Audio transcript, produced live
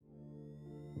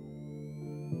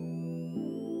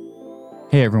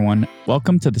Hey everyone,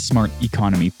 welcome to the Smart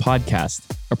Economy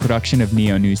Podcast, a production of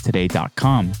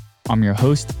neonewstoday.com. I'm your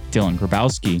host, Dylan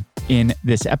Grabowski. In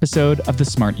this episode of the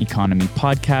Smart Economy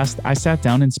Podcast, I sat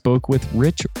down and spoke with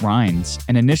Rines,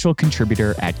 an initial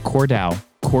contributor at DAO.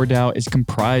 DAO is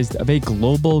comprised of a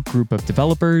global group of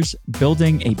developers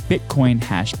building a Bitcoin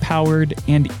hash-powered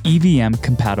and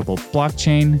EVM-compatible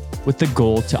blockchain with the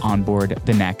goal to onboard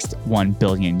the next 1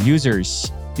 billion users.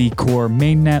 The core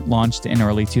mainnet launched in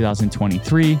early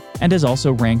 2023 and is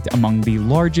also ranked among the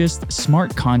largest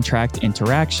smart contract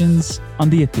interactions on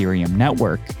the Ethereum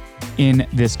network. In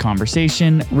this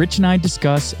conversation, Rich and I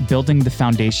discuss building the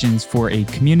foundations for a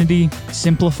community,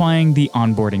 simplifying the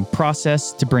onboarding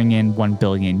process to bring in 1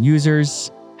 billion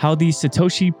users, how the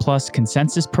Satoshi Plus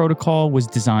consensus protocol was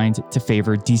designed to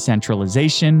favor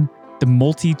decentralization, the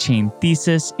multi-chain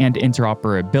thesis and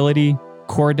interoperability,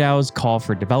 DAO's call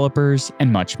for developers,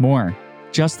 and much more.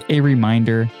 Just a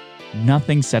reminder,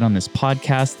 nothing said on this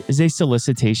podcast is a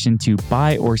solicitation to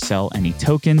buy or sell any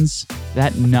tokens,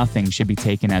 that nothing should be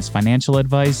taken as financial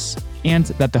advice, and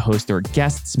that the host or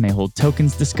guests may hold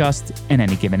tokens discussed in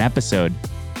any given episode.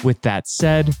 With that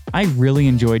said, I really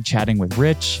enjoyed chatting with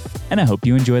Rich, and I hope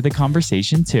you enjoy the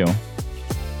conversation too.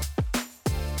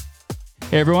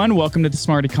 Hey everyone, welcome to the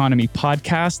Smart Economy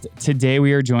Podcast. Today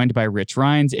we are joined by Rich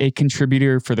Rines, a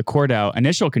contributor for the DAO,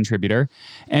 initial contributor.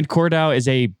 And DAO is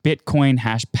a Bitcoin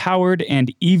hash-powered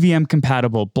and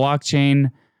EVM-compatible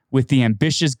blockchain with the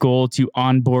ambitious goal to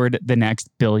onboard the next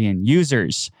billion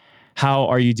users. How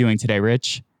are you doing today,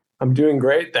 Rich? I'm doing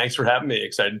great. Thanks for having me.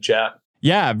 Excited to chat.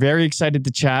 Yeah, very excited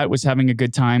to chat. Was having a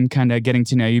good time kind of getting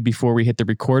to know you before we hit the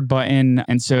record button.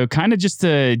 And so kind of just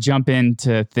to jump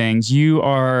into things, you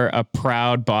are a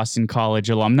proud Boston College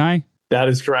alumni. That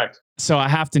is correct. So I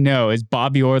have to know, is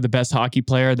Bobby Orr the best hockey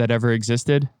player that ever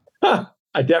existed?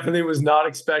 I definitely was not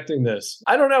expecting this.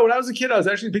 I don't know. When I was a kid, I was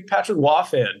actually a big Patrick Waugh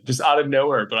fan, just out of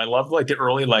nowhere. But I loved like the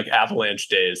early Avalanche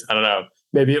days. I don't know.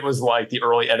 Maybe it was like the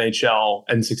early NHL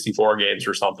N64 games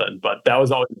or something. But that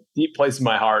was always a deep place in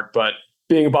my heart. But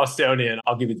being a Bostonian,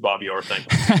 I'll give you the Bobby Orr thing.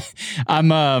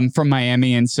 I'm from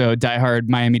Miami, and so diehard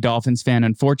Miami Dolphins fan,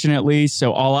 unfortunately.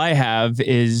 So all I have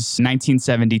is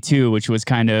 1972, which was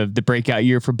kind of the breakout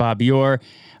year for Bobby Orr.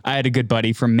 I had a good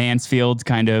buddy from Mansfield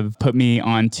kind of put me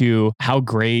onto how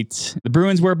great the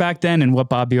Bruins were back then and what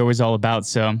Bobby Orr was all about.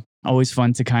 So always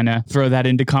fun to kind of throw that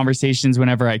into conversations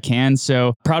whenever I can.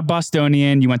 So proud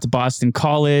Bostonian, you went to Boston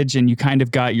College and you kind of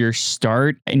got your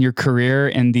start in your career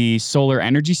in the solar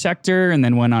energy sector and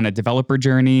then went on a developer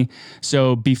journey.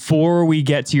 So before we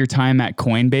get to your time at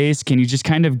Coinbase, can you just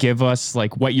kind of give us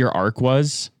like what your arc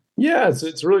was? Yeah,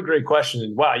 it's a really great question.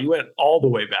 And wow, you went all the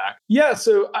way back. Yeah,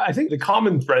 so I think the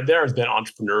common thread there has been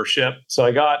entrepreneurship. So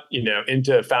I got,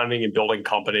 into founding and building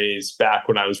companies back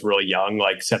when I was really young,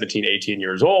 like 17, 18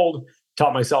 years old.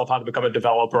 Taught myself how to become a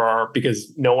developer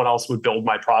because no one else would build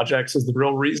my projects is the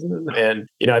real reason. And,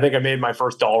 I think I made my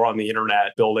first dollar on the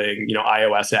internet building,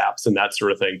 iOS apps and that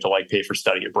sort of thing to like pay for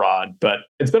study abroad. But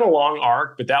it's been a long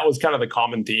arc, but that was kind of the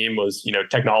common theme was,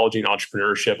 technology and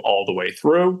entrepreneurship all the way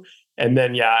through. And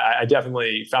then, I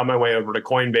definitely found my way over to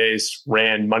Coinbase,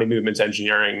 ran money movements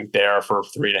engineering there for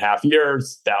 3.5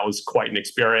 years. That was quite an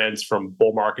experience from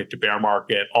bull market to bear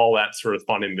market, all that sort of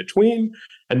fun in between.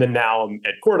 And then now I'm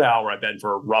at DAO, where I've been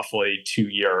for roughly 2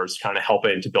 years, kind of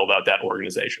helping to build out that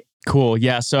organization. Cool.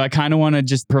 Yeah. So I kind of want to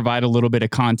just provide a little bit of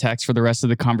context for the rest of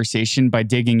the conversation by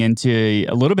digging into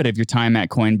a little bit of your time at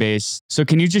Coinbase. So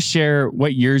can you just share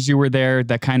what years you were there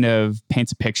that kind of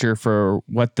paints a picture for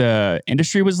what the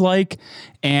industry was like?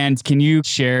 And can you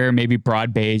share maybe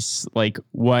broad base, like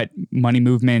what money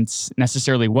movements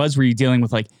necessarily was? Were you dealing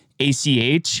with like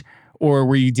ACH? Or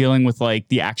were you dealing with like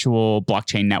the actual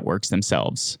blockchain networks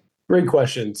themselves? Great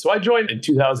question. So I joined in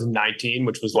 2019,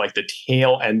 which was like the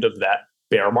tail end of that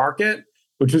bear market,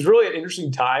 which was really an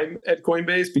interesting time at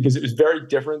Coinbase because it was very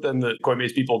different than the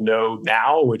Coinbase people know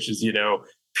now, which is,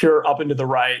 pure up and to the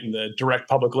right and the direct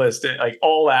public list, like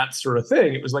all that sort of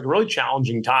thing. It was like a really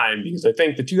challenging time because I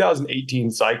think the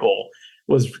 2018 cycle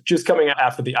was just coming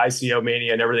after the ICO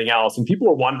mania and everything else. And people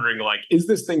were wondering, like, is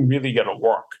this thing really going to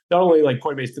work? Not only like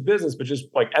Coinbase the business, but just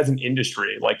like as an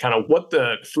industry, like kind of what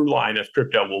the through line of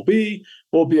crypto will be.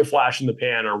 Will it be a flash in the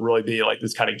pan or really be like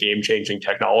this kind of game-changing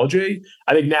technology?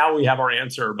 I think now we have our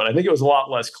answer, but I think it was a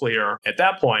lot less clear at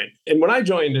that point. And when I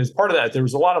joined as part of that, there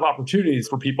was a lot of opportunities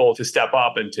for people to step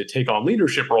up and to take on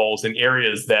leadership roles in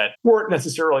areas that weren't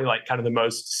necessarily like kind of the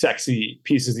most sexy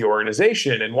pieces of the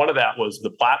organization. And one of that was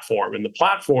the platform. And the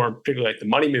platform, particularly like the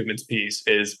money movements piece,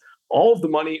 is all of the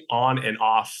money on and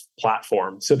off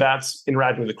platform. So that's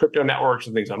interacting with the crypto networks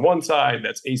and things on one side,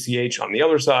 that's ACH on the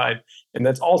other side, and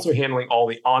that's also handling all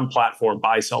the on-platform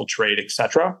buy, sell, trade,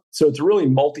 etc. So it's a really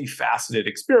multifaceted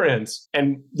experience.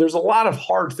 And there's a lot of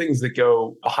hard things that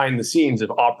go behind the scenes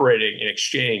of operating an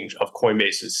exchange of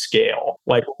Coinbase's scale.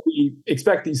 Like we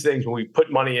expect these things when we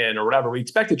put money in or whatever, we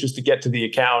expect it just to get to the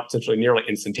account essentially nearly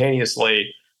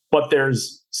instantaneously. But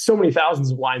there's so many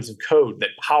thousands of lines of code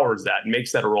that powers that and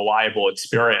makes that a reliable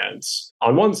experience.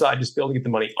 On one side, just being able to get the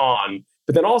money on,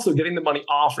 but then also getting the money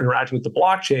off and interacting with the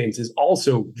blockchains is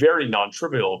also very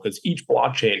non-trivial because each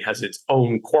blockchain has its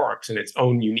own quirks and its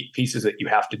own unique pieces that you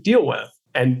have to deal with.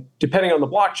 And depending on the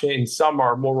blockchain, some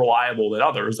are more reliable than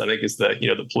others, I think is the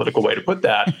political way to put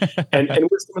that. and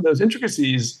with some of those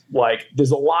intricacies, like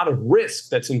there's a lot of risk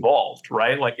that's involved,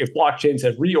 right? Like if blockchains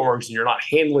have reorgs and you're not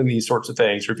handling these sorts of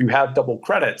things, or if you have double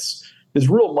credits, there's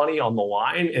real money on the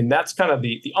line. And that's kind of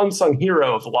the unsung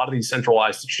hero of a lot of these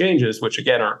centralized exchanges, which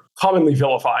again are commonly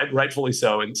vilified, rightfully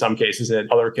so in some cases, and in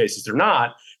other cases they're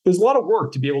not. There's a lot of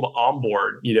work to be able to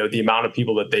onboard, the amount of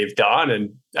people that they've done. And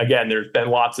again, there's been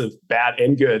lots of bad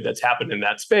and good that's happened in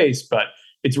that space, but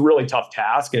it's a really tough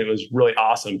task. And it was really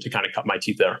awesome to kind of cut my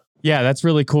teeth there. Yeah, that's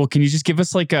really cool. Can you just give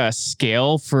us like a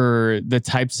scale for the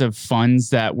types of funds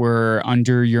that were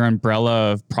under your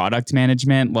umbrella of product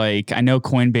management? Like I know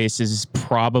Coinbase is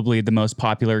probably the most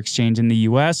popular exchange in the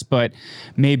US, but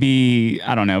maybe,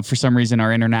 I don't know, for some reason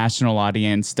our international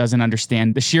audience doesn't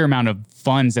understand the sheer amount of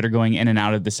funds that are going in and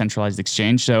out of the centralized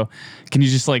exchange. So can you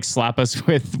just like slap us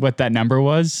with what that number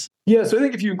was? Yeah, so I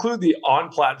think if you include the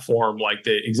on-platform, like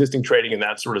the existing trading and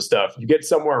that sort of stuff, you get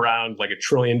somewhere around like $1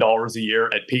 trillion a year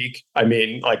at peak. I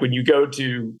mean, like when you go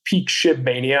to peak SHIB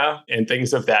mania and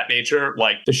things of that nature,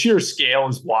 like the sheer scale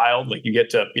is wild. Like you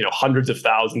get to, hundreds of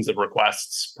thousands of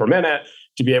requests per minute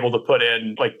to be able to put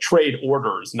in like trade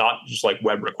orders, not just like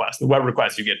web requests. The web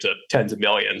requests, you get to tens of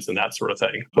millions and that sort of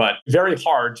thing. But very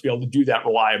hard to be able to do that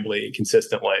reliably,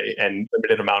 consistently, and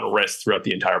limited amount of risk throughout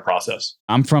the entire process.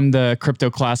 I'm from the crypto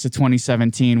class of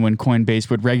 2017 when Coinbase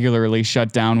would regularly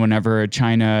shut down whenever a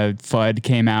China FUD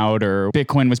came out or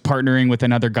Bitcoin was partnering with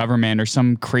another government or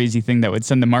some crazy thing that would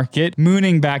send the market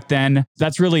mooning back then.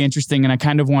 That's really interesting. And I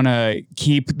kind of want to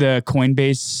keep the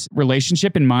Coinbase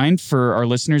relationship in mind for our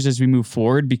listeners as we move forward,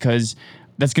 because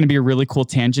that's going to be a really cool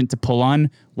tangent to pull on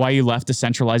why you left a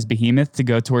centralized behemoth to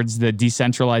go towards the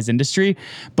decentralized industry.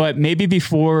 But maybe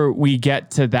before we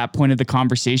get to that point of the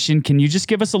conversation, can you just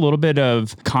give us a little bit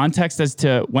of context as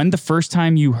to when the first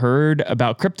time you heard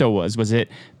about crypto was? Was it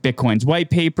Bitcoin's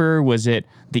white paper? Was it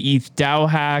the ETH DAO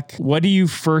hack? What do you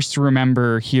first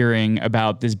remember hearing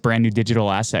about this brand new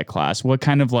digital asset class? What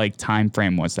kind of like time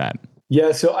frame was that?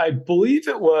 Yeah, so I believe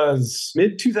it was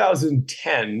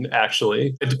mid-2010,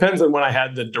 actually. It depends on when I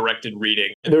had the directed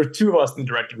reading. There were two of us in the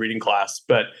directed reading class,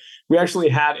 but we actually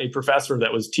had a professor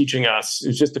that was teaching us. It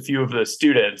was just a few of the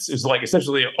students. It was like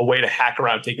essentially a way to hack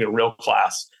around taking a real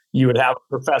class. You would have a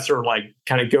professor like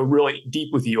kind of go really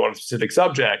deep with you on a specific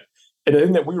subject. And the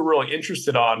thing that we were really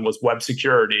interested on was web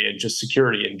security and just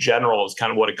security in general is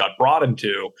kind of what it got brought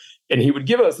into. And he would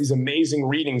give us these amazing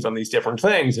readings on these different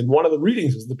things. And one of the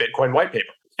readings was the Bitcoin white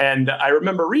paper. And I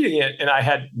remember reading it and I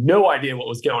had no idea what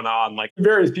was going on. Like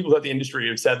various people at the industry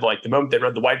have said, like the moment they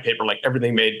read the white paper, like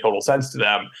everything made total sense to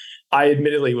them. I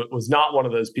admittedly was not one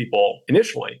of those people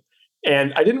initially.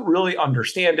 And I didn't really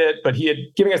understand it, but he had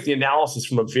given us the analysis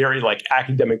from a very like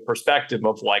academic perspective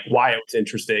of like why it was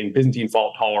interesting, Byzantine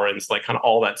fault tolerance, like kind of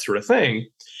all that sort of thing.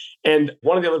 And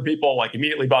one of the other people like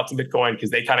immediately bought some Bitcoin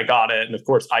because they kind of got it. And of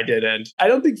course I didn't. I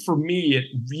don't think for me, it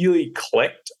really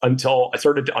clicked until I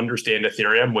started to understand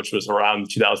Ethereum, which was around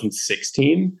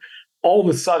 2016. All of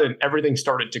a sudden, everything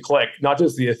started to click, not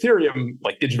just the Ethereum,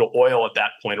 like digital oil at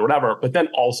that point or whatever, but then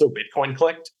also Bitcoin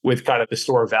clicked with kind of the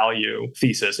store value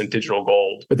thesis and digital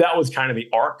gold. But that was kind of the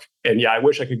arc. And yeah, I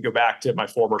wish I could go back to my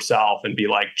former self and be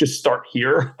like, just start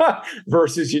here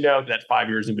versus, that 5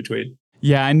 years in between.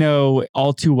 Yeah, I know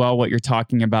all too well what you're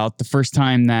talking about. The first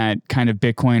time that kind of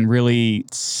Bitcoin really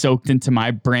soaked into my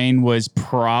brain was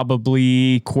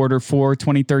probably Q4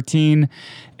 2013.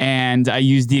 And I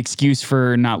used the excuse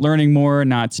for not learning more,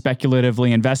 not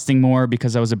speculatively investing more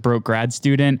because I was a broke grad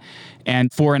student.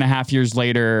 And 4.5 years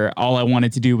later, all I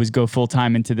wanted to do was go full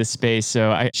time into this space.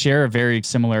 So I share a very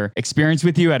similar experience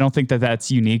with you. I don't think that that's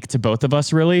unique to both of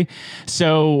us, really.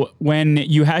 So when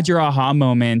you had your aha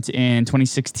moment in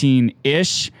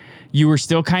 2016-ish, you were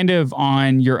still kind of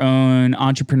on your own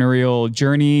entrepreneurial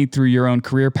journey through your own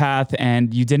career path,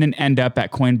 and you didn't end up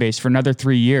at Coinbase for another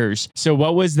 3 years. So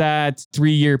what was that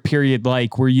 3-year period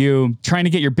like? Were you trying to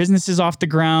get your businesses off the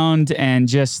ground and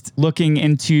just looking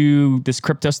into this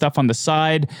crypto stuff on the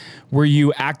side? Were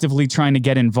you actively trying to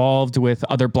get involved with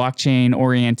other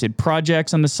blockchain-oriented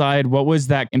projects on the side? What was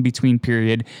that in-between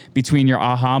period between your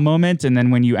aha moment and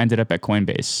then when you ended up at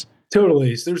Coinbase?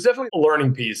 Totally. So there's definitely a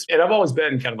learning piece. And I've always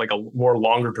been kind of like a more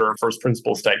longer term first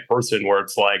principles type person where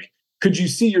it's like, could you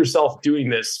see yourself doing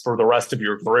this for the rest of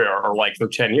your career or like for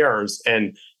 10 years?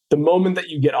 And the moment that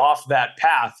you get off that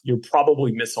path, you're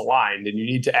probably misaligned. And you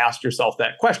need to ask yourself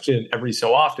that question every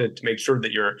so often to make sure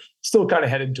that you're still kind of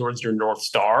headed towards your North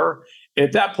Star. And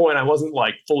at that point, I wasn't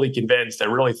like fully convinced. I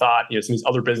really thought, some of these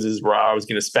other businesses where I was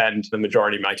going to spend the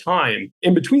majority of my time.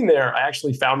 In between there, I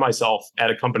actually found myself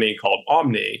at a company called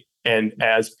Omni. And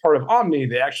as part of Omni,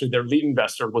 their lead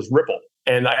investor was Ripple.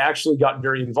 And I actually got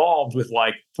very involved with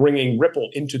like bringing Ripple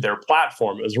into their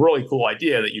platform. It was a really cool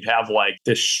idea that you'd have like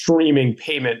this streaming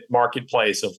payment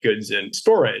marketplace of goods and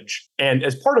storage. And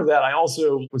as part of that, I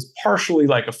also was partially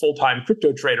like a full-time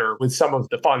crypto trader with some of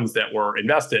the funds that were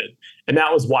invested. And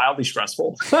that was wildly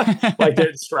stressful. Like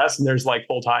there's stress and there's like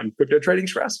full-time crypto trading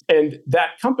stress. And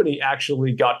that company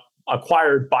actually got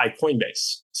acquired by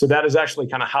Coinbase. So that is actually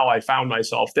kind of how I found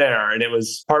myself there. And it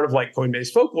was part of like Coinbase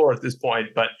folklore at this point,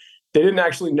 but they didn't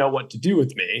actually know what to do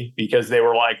with me because they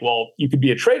were like, well, you could be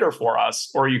a trader for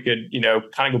us, or you could,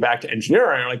 kind of go back to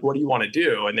engineering. Like, what do you want to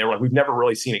do? And they were like, we've never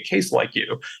really seen a case like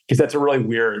you, because that's a really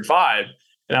weird vibe.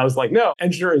 And I was like, no,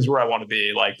 engineering is where I want to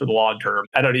be, like for the long term.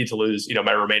 I don't need to lose,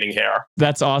 my remaining hair.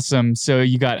 That's awesome. So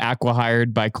you got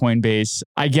acqui-hired by Coinbase.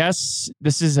 I guess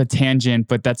this is a tangent,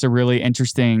 but that's a really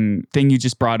interesting thing you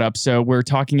just brought up. So we're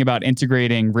talking about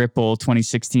integrating Ripple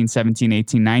 2016, 17,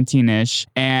 18, 19-ish.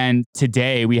 And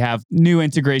today we have new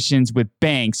integrations with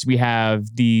banks. We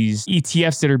have these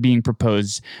ETFs that are being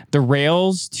proposed. The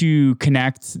rails to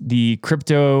connect the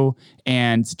crypto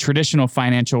and traditional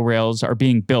financial rails are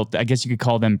being built. I guess you could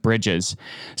call them bridges.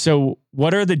 So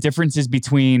what are the differences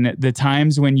between the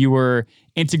times when you were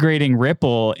integrating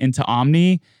Ripple into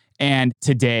Omni and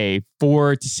today,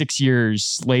 4 to 6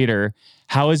 years later?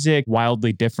 How is it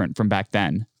wildly different from back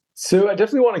then? So I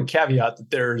definitely want to caveat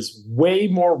that there's way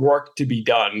more work to be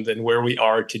done than where we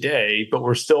are today, but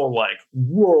we're still like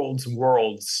worlds and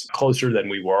worlds closer than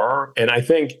we were. And I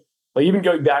think like even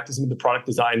going back to some of the product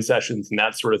design sessions and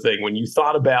that sort of thing, when you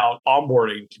thought about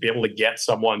onboarding to be able to get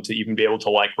someone to even be able to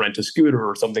like rent a scooter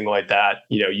or something like that,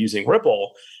 using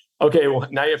Ripple, okay, well,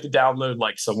 now you have to download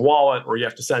like some wallet or you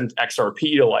have to send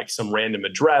XRP to like some random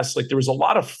address. Like there was a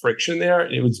lot of friction there.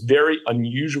 And it was very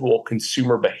unusual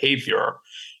consumer behavior.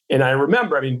 And I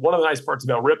remember, one of the nice parts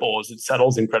about Ripple is it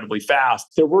settles incredibly fast.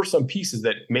 There were some pieces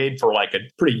that made for like a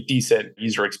pretty decent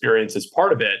user experience as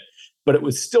part of it, but it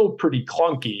was still pretty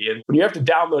clunky. And when you have to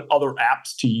download other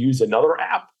apps to use another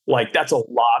app, like that's a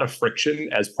lot of friction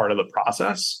as part of the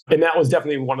process. And that was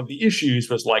definitely one of the issues,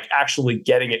 was like actually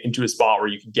getting it into a spot where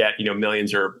you could get,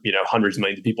 millions or, hundreds of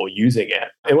millions of people using it.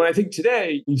 And when I think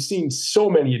today, we've seen so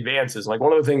many advances. Like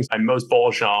one of the things I'm most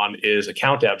bullish on is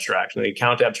account abstraction. The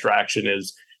account abstraction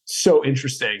is so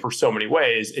interesting for so many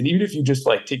ways. And even if you just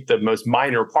like take the most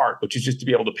minor part, which is just to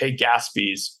be able to pay gas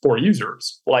fees for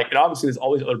users, like, and obviously there's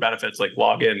all these other benefits like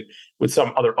log in with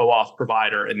some other OAuth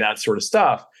provider and that sort of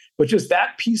stuff. But just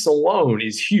that piece alone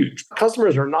is huge.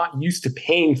 Customers are not used to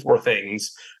paying for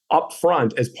things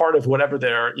upfront as part of whatever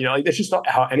they're, like that's just not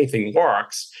how anything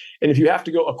works. And if you have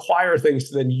to go acquire things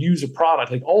to then use a product,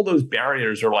 like all those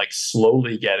barriers are like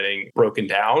slowly getting broken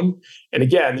down. And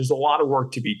again, there's a lot of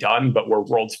work to be done, but we're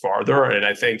worlds farther. And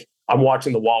I think I'm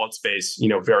watching the wallet space,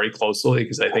 very closely,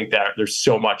 because I think that there's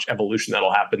so much evolution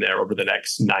that'll happen there over the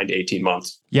next 9 to 18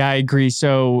 months. Yeah, I agree.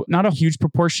 So not a huge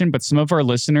proportion, but some of our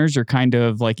listeners are kind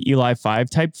of like Eli 5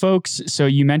 type folks. So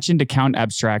you mentioned account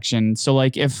abstraction. So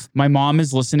like if my mom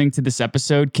is listening to this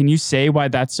episode, can you say why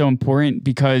that's so important?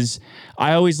 Because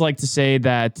I always like to say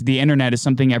that the internet is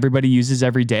something everybody uses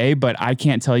every day, but I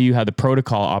can't tell you how the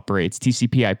protocol operates,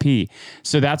 TCP/IP.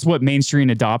 So that's what mainstream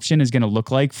adoption is going to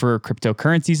look like for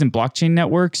cryptocurrencies and blockchain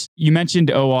networks. You mentioned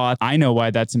OAuth. I know why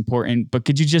that's important, but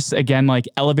could you just, again, like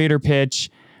elevator pitch,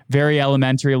 very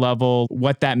elementary level,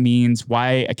 what that means,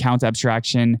 why account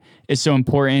abstraction is so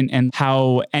important, and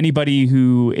how anybody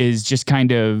who is just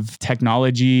kind of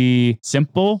technology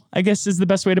simple, I guess is the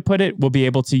best way to put it, will be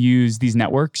able to use these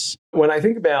networks? When I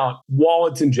think about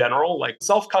wallets in general, like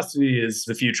self-custody is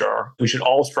the future. We should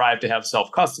all strive to have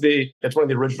self-custody. That's one of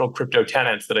the original crypto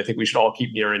tenets that I think we should all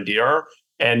keep near and dear.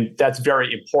 And that's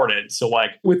very important. So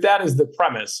like with that as the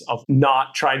premise of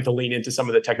not trying to lean into some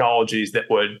of the technologies that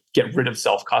would get rid of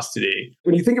self-custody.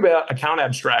 When you think about account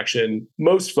abstraction,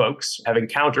 most folks have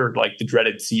encountered like the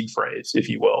dreaded seed phrase, if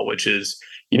you will, which is,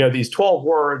 these 12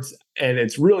 words, and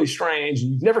it's really strange.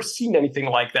 You've never seen anything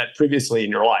like that previously in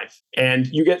your life. And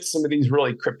you get some of these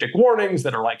really cryptic warnings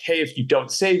that are like, hey, if you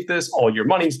don't save this, all your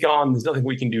money's gone. There's nothing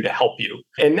we can do to help you.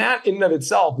 And that in and of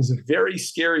itself is a very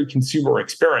scary consumer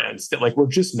experience that like we're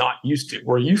just not used to.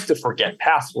 We're used to forget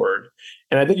password.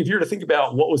 And I think if you were to think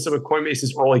about what was some of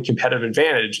Coinbase's early competitive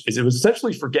advantage, is it was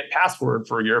essentially forget password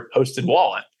for your hosted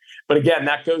wallet. But again,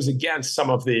 that goes against some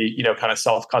of the, kind of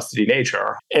self-custody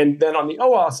nature. And then on the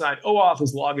OAuth side, OAuth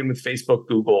is login with Facebook,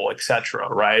 Google, et cetera,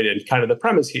 right? And kind of the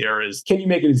premise here is, can you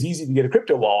make it as easy to get a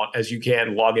crypto wallet as you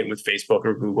can log in with Facebook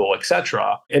or Google, et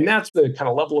cetera? And that's the kind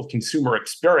of level of consumer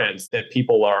experience that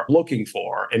people are looking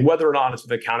for. And whether or not it's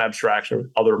with account abstraction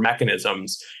or other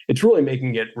mechanisms, it's really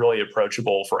making it really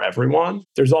approachable for everyone.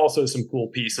 There's also some cool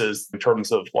pieces in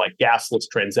terms of like gasless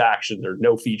transactions or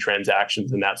no fee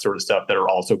transactions and that sort of stuff that are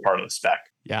also part of the spec.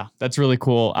 Yeah, that's really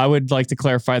cool. I would like to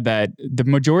clarify that the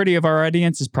majority of our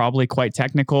audience is probably quite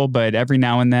technical, but every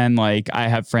now and then, like I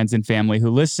have friends and family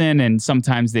who listen, and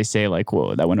sometimes they say like,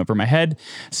 whoa, that went over my head.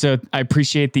 So I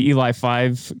appreciate the Eli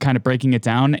 5 kind of breaking it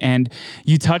down. And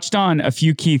you touched on a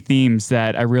few key themes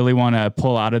that I really want to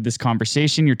pull out of this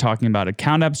conversation. You're talking about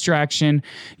account abstraction.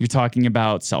 You're talking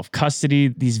about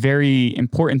self-custody, these very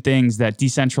important things that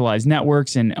decentralized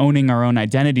networks and owning our own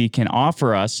identity can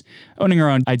offer us, owning our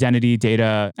own identity,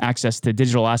 data, access to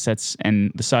digital assets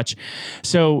and the such.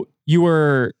 So you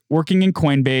were working in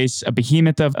Coinbase, a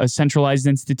behemoth of a centralized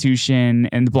institution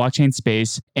in the blockchain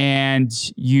space, and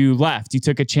you left. You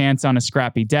took a chance on a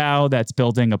scrappy DAO that's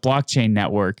building a blockchain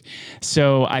network.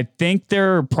 So I think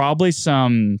there are probably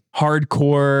some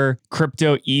hardcore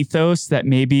crypto ethos that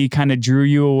maybe kind of drew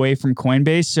you away from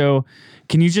Coinbase. So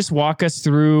can you just walk us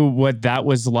through what that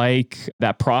was like,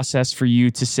 that process for you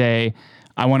to say,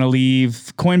 I want to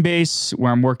leave Coinbase,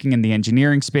 where I'm working in the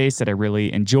engineering space that I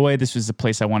really enjoy. This was the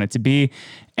place I wanted to be,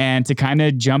 and to kind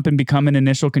of jump and become an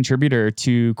initial contributor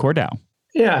to CoreDAO.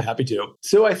 Yeah, happy to.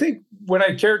 So I think when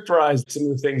I characterized some of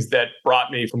the things that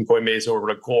brought me from Coinbase over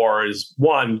to Core is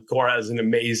one, Core has an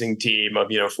amazing team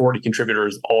of, 40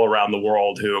 contributors all around the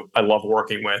world who I love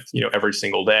working with, every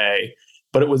single day.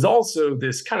 But it was also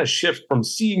this kind of shift from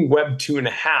seeing Web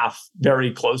 2.5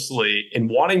 very closely and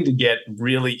wanting to get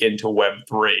really into Web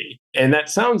 3. And that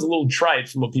sounds a little trite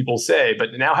from what people say, but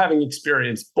now having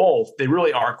experienced both, they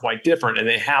really are quite different and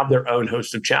they have their own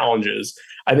host of challenges.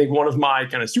 I think one of my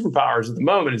kind of superpowers at the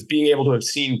moment is being able to have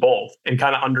seen both and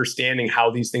kind of understanding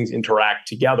how these things interact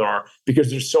together,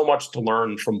 because there's so much to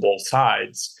learn from both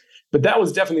sides. But that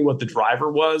was definitely what the driver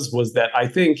was that I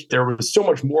think there was so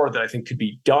much more that I think could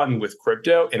be done with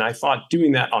crypto. And I thought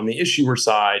doing that on the issuer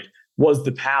side was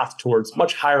the path towards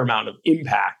much higher amount of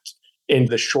impact in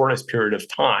the shortest period of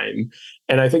time.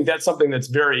 And I think that's something that's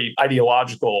very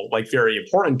ideological, like very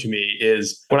important to me,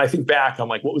 is when I think back on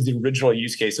like what was the original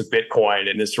use case of Bitcoin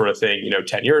and this sort of thing,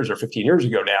 10 years or 15 years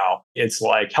ago now, it's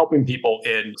like helping people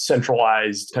in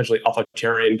centralized, potentially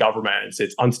authoritarian governments,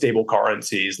 it's unstable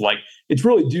currencies, like it's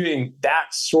really doing that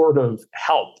sort of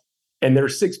help. And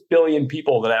there's 6 billion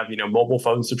people that have, mobile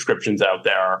phone subscriptions out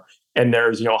there. And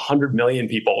there's, 100 million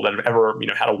people that have ever,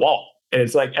 had a wallet. And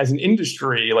it's like, as an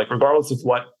industry, like regardless of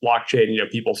what blockchain,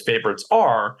 people's favorites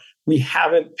are, we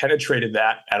haven't penetrated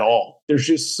that at all. There's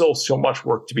just still so much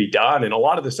work to be done. And a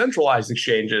lot of the centralized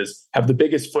exchanges have the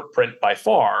biggest footprint by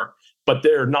far, but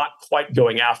they're not quite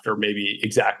going after maybe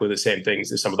exactly the same things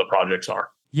as some of the projects are.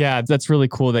 Yeah, that's really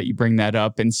cool that you bring that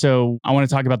up. And so I want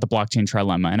to talk about the blockchain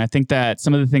trilemma. And I think that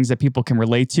some of the things that people can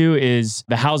relate to is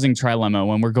the housing trilemma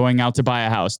when we're going out to buy a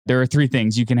house. There are 3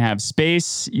 things. You can have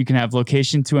space, you can have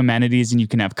location to amenities, and you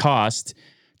can have cost.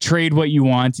 Trade what you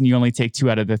want, and you only take 2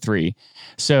 out of the 3.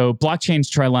 So blockchain's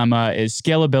trilemma is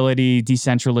scalability,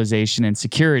 decentralization, and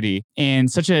security. In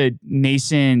such a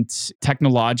nascent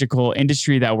technological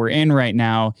industry that we're in right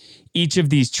now, each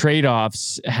of these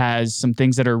trade-offs has some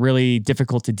things that are really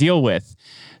difficult to deal with.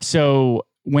 So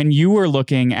when you were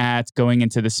looking at going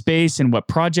into the space and what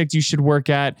project you should work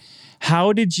at,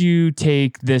 how did you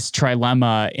take this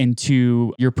trilemma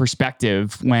into your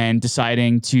perspective when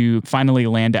deciding to finally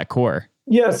land at Core?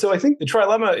 Yeah, so I think the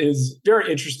trilemma is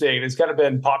very interesting. It's kind of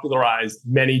been popularized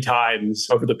many times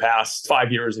over the past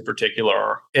 5 years in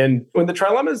particular. And when the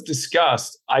trilemma is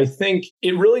discussed, I think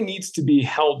it really needs to be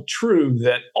held true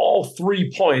that all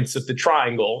 3 points of the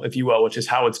triangle, if you will, which is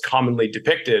how it's commonly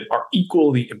depicted, are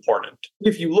equally important.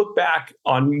 If you look back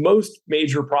on most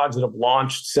major projects that have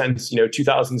launched since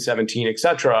 2017, et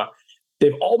cetera,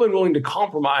 they've all been willing to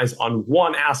compromise on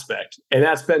one aspect, and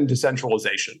that's been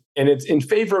decentralization. And it's in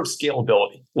favor of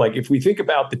scalability. Like if we think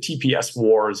about the TPS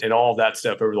wars and all of that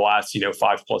stuff over the last,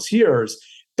 5+ years,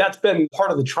 that's been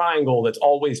part of the triangle that's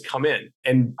always come in.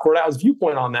 And CoreDAO's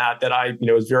viewpoint on that I,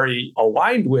 was very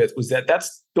aligned with was that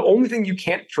that's the only thing you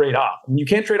can't trade off. And you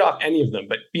can't trade off any of them,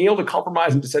 but being able to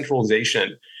compromise in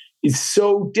decentralization is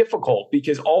so difficult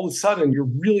because all of a sudden you're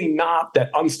really not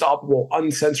that unstoppable,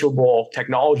 uncensorable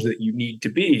technology that you need to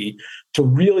be to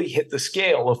really hit the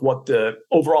scale of what the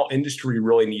overall industry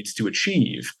really needs to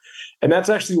achieve. And that's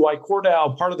actually why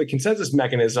CoreDAO, part of the consensus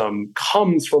mechanism,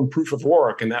 comes from proof of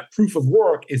work. And that proof of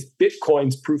work is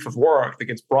Bitcoin's proof of work that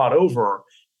gets brought over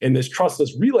in this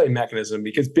trustless relay mechanism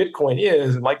because Bitcoin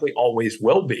is, and likely always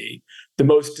will be, the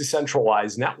most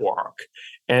decentralized network.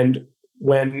 And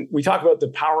when we talk about the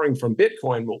powering from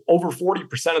Bitcoin, well, over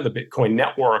 40% of the Bitcoin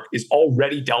network is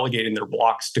already delegating their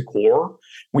blocks to Core.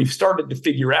 We've started to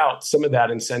figure out some of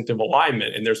that incentive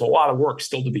alignment, and there's a lot of work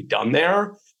still to be done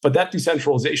there. But that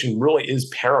decentralization really is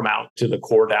paramount to the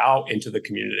core DAO and to the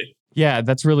community. Yeah,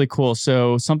 that's really cool.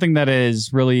 So something that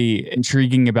is really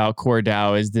intriguing about Core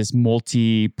DAO is this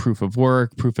multi-proof of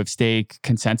work, proof of stake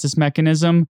consensus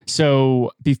mechanism.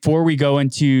 So before we go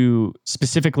into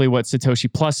specifically what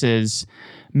Satoshi Plus is,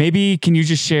 maybe can you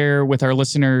just share with our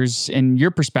listeners, in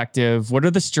your perspective, what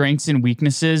are the strengths and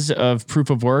weaknesses of proof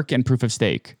of work and proof of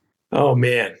stake? Oh,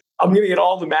 man. I'm going to get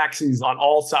all the maxis on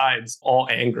all sides, all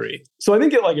angry. So I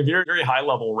think at like a very, very high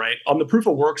level, right? On the proof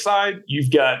of work side, you've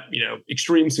got,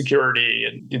 extreme security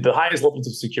and the highest levels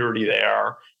of security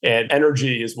there. And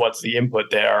energy is what's the input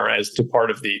there as to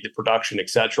part of the production, et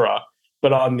cetera.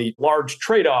 But on the large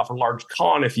trade-off or large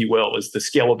con, if you will, is the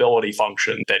scalability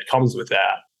function that comes with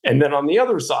that. And then on the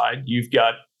other side, you've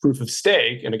got proof of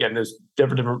stake. And again, there's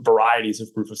different varieties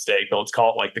of proof of stake, but let's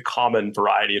call it like the common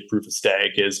variety of proof of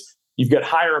stake is you've got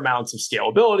higher amounts of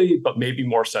scalability, but maybe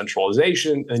more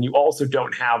centralization. And you also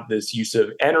don't have this use of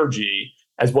energy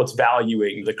as what's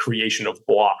valuing the creation of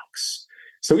blocks.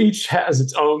 So each has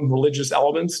its own religious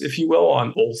elements, if you will,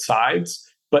 on both sides,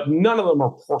 but none of them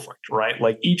are perfect, right?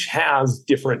 Like each has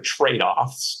different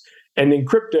trade-offs. And in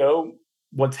crypto,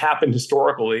 what's happened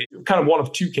historically, kind of one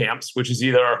of two camps, which is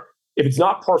either if it's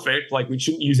not perfect, like we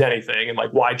shouldn't use anything and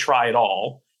like why try at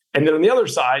all? And then on the other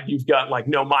side, you've got like,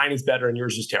 no, mine is better and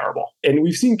yours is terrible. And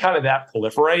we've seen kind of that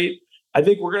proliferate. I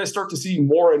think we're going to start to see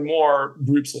more and more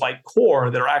groups like Core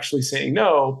that are actually saying,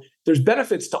 no, there's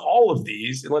benefits to all of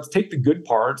these. And let's take the good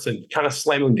parts and kind of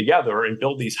slam them together and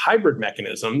build these hybrid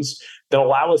mechanisms that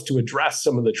allow us to address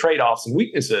some of the trade-offs and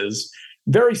weaknesses.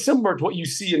 Very similar to what you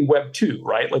see in Web 2,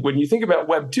 right? Like when you think about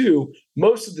Web 2,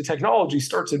 most of the technology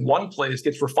starts in one place,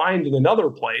 gets refined in another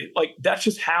place. Like that's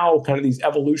just how kind of these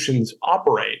evolutions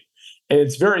operate. And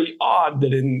it's very odd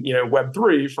that in Web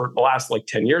 3 for the last like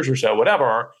 10 years or so,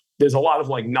 whatever, there's a lot of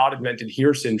like not invented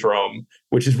here syndrome,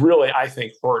 which is really, I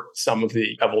think, hurt some of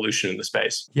the evolution in the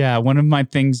space. Yeah, one of my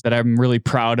things that I'm really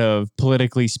proud of,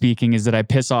 politically speaking, is that I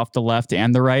piss off the left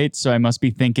and the right. So I must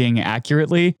be thinking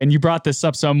accurately. And you brought this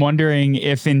up, so I'm wondering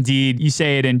if indeed, you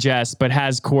say it in jest, but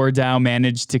has Core DAO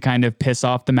managed to kind of piss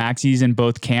off the maxis in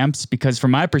both camps? Because from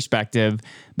my perspective,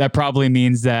 that probably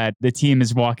means that the team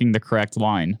is walking the correct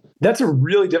line. That's a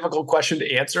really difficult question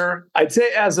to answer. I'd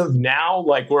say as of now,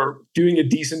 like we're doing a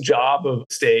decent job of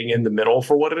staying in the middle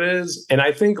for what it is. And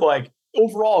I think like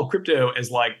overall crypto,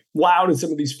 as like loud as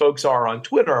some of these folks are on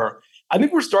Twitter, I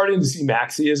think we're starting to see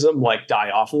Maxiism like die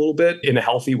off a little bit in a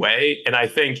healthy way. And I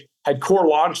think had Core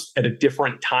launched at a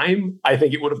different time, I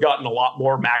think it would have gotten a lot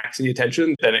more Maxi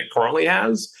attention than it currently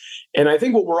has. And I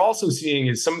think what we're also seeing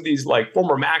is some of these like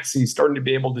former Maxis starting to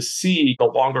be able to see the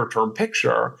longer term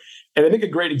picture. And I think a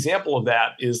great example of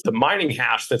that is the mining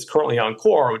hash that's currently on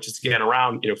Core, which is again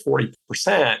around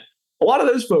 40%. A lot of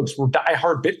those folks were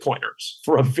diehard Bitcoiners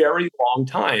for a very long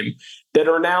time that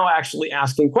are now actually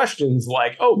asking questions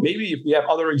like, oh, maybe if we have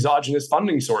other exogenous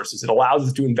funding sources, it allows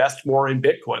us to invest more in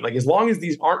Bitcoin. Like as long as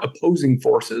these aren't opposing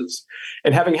forces,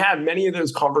 and having had many of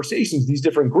those conversations, these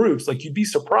different groups, like you'd be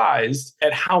surprised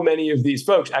at how many of these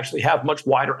folks actually have much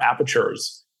wider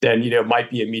apertures than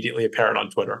might be immediately apparent on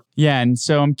Twitter. Yeah, and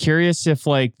so I'm curious if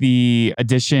like the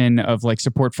addition of like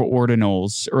support for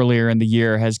ordinals earlier in the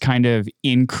year has kind of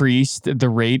increased the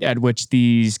rate at which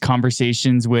these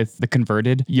conversations with the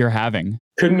converted you're having.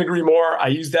 Couldn't agree more. I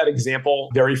use that example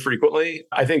very frequently.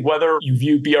 I think whether you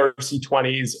view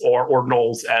BRC20s or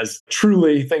ordinals as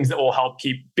truly things that will help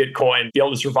keep Bitcoin be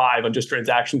able to survive on just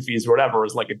transaction fees or whatever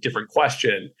is like a different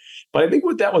question. But I think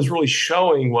what that was really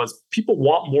showing was people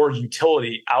want more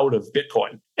utility out of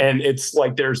Bitcoin. And it's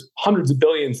like there's hundreds of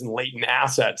billions in latent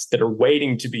assets that are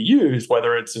waiting to be used,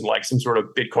 whether it's in like some sort of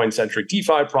Bitcoin-centric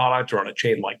DeFi product or on a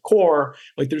chain like Core.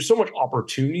 Like there's so much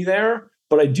opportunity there.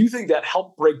 But I do think that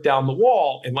helped break down the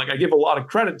wall. And like I give a lot of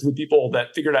credit to the people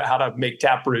that figured out how to make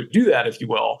Taproot do that, if you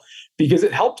will, because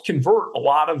it helped convert a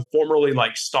lot of formerly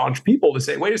like staunch people to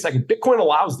say, wait a second, Bitcoin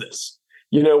allows this.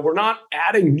 We're not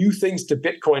adding new things to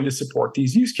Bitcoin to support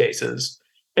these use cases.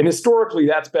 And historically,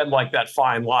 that's been like that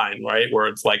fine line, right? Where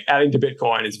it's like adding to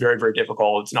Bitcoin is very, very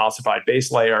difficult. It's an ossified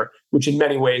base layer, which in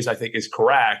many ways I think is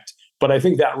correct. But I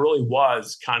think that really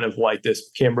was kind of like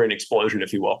this Cambrian explosion,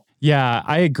 if you will. Yeah,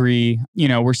 I agree.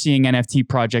 We're seeing NFT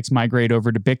projects migrate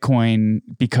over to Bitcoin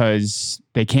because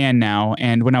they can now.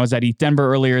 And when I was at ETH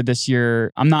Denver earlier this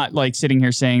year, I'm not like sitting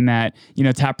here saying that,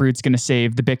 Taproot's going to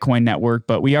save the Bitcoin network,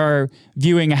 but we are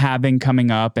viewing a halving coming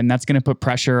up, and that's going to put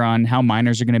pressure on how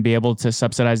miners are going to be able to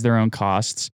subsidize their own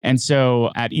costs. And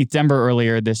so at ETH Denver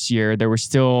earlier this year, there was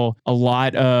still a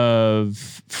lot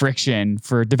of friction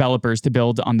for developers to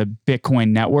build on the Bitcoin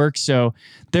network. So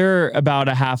they're about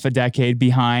a half a decade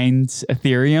behind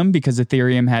Ethereum because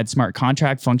Ethereum had smart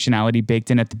contract functionality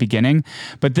baked in at the beginning.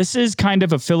 But this is kind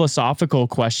of a philosophical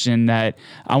question that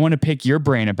I want to pick your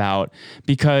brain about,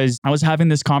 because I was having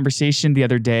this conversation the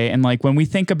other day, and like when we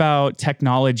think about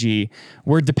technology,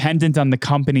 we're dependent on the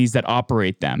companies that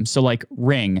operate them. So like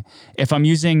Ring, if I'm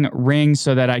using Ring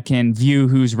so that I can view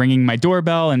who's ringing my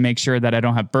doorbell and make sure that I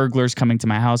don't have burglars coming to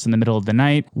my house in the middle of the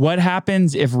night, what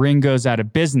happens if Ring goes out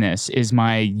of business? Is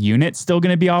my unit still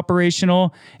going to be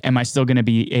operational? Am I still going to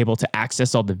be able to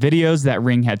access all the videos that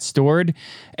Ring had stored?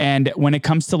 And when it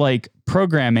comes to like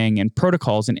programming and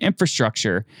protocols and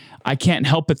infrastructure, I can't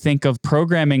help but think of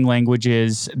programming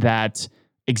languages that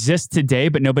exist today,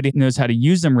 but nobody knows how to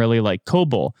use them really, like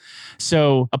COBOL.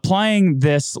 So applying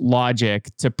this logic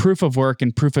to proof of work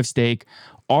and proof of stake,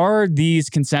 are these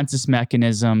consensus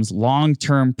mechanisms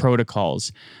long-term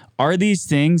protocols? Are these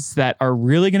things that are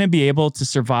really going to be able to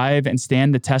survive and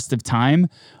stand the test of time?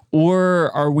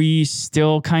 Or are we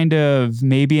still kind of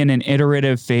maybe in an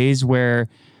iterative phase where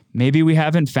maybe we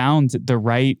haven't found the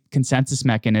right consensus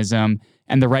mechanism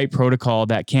and the right protocol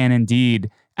that can indeed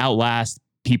outlast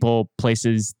people,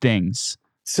 places, things?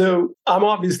 So I'm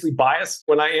obviously biased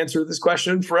when I answer this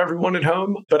question for everyone at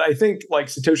home, but I think like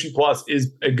Satoshi Plus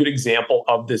is a good example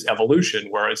of this evolution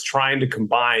where it's trying to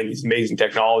combine these amazing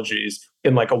technologies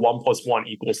in like a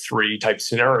 1+1=3 type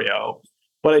scenario.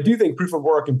 But I do think proof of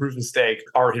work and proof of stake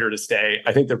are here to stay.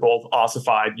 I think they're both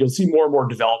ossified. You'll see more and more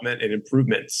development and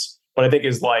improvements. But I think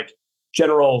is like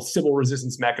general civil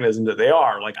resistance mechanism that they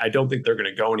are, like I don't think they're going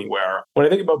to go anywhere. When I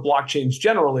think about blockchains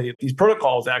generally, these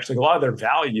protocols actually, a lot of their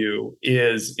value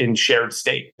is in shared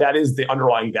state. That is the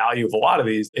underlying value of a lot of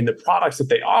these. And the products that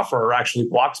they offer are actually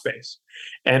block space.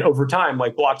 And over time,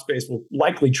 like block space will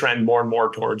likely trend more and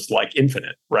more towards like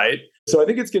infinite, right? So I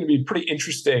think it's going to be pretty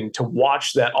interesting to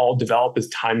watch that all develop as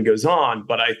time goes on.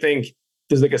 But I think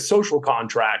there's like a social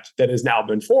contract that has now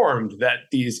been formed that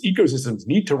these ecosystems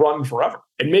need to run forever.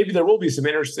 And maybe there will be some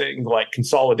interesting like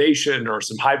consolidation or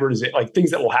some hybridization, like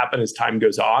things that will happen as time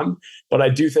goes on. But I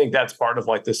do think that's part of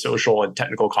like the social and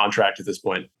technical contract at this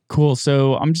point. Cool.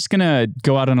 So I'm just going to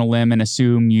go out on a limb and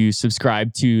assume you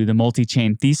subscribe to the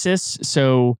multi-chain thesis.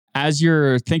 So as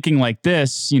you're thinking like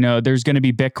this, there's going to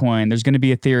be Bitcoin, there's going to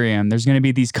be Ethereum, there's going to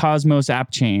be these Cosmos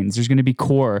app chains, there's going to be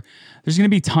Core, there's going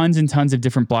to be tons and tons of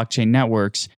different blockchain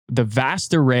networks. The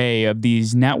vast array of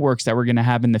these networks that we're going to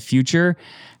have in the future,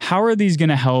 how are these going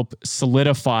to help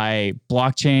solidify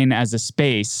blockchain as a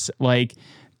space? Like,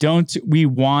 don't we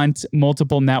want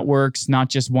multiple networks, not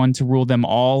just one to rule them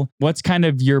all? What's kind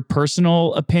of your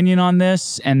personal opinion on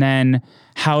this? And then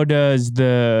how does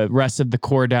the rest of the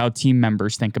Core DAO team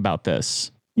members think about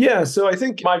this? Yeah, so I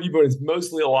think my viewpoint is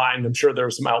mostly aligned. I'm sure there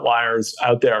are some outliers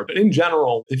out there, but in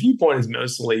general, the viewpoint is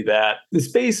mostly that the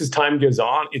space as time goes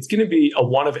on, it's going to be a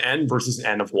one of n versus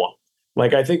n of one.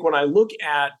 Like, I think when I look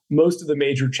at most of the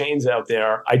major chains out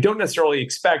there, I don't necessarily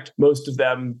expect most of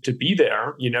them to be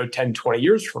there, 10, 20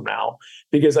 years from now,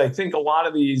 because I think a lot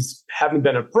of these haven't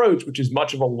been approached, which is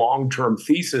much of a long-term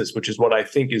thesis, which is what I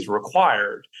think is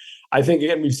required. I think,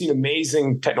 again, we've seen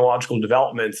amazing technological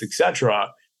developments, et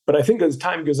cetera. But I think as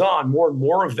time goes on, more and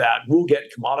more of that will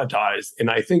get commoditized. And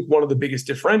I think one of the biggest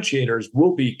differentiators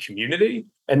will be community.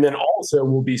 And then also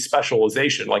will be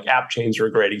specialization. Like app chains are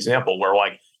a great example where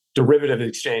like derivative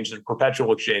exchanges and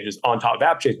perpetual exchanges on top of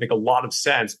app chains make a lot of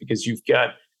sense because you've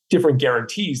got different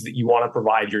guarantees that you want to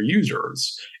provide your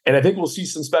users. And I think we'll see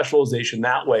some specialization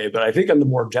that way. But I think on the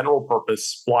more general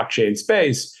purpose blockchain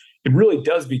space, it really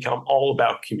does become all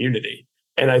about community.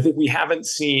 And I think we haven't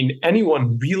seen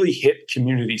anyone really hit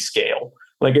community scale.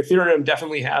 Like Ethereum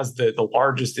definitely has the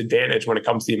largest advantage when it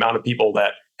comes to the amount of people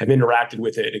that have interacted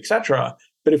with it, et cetera.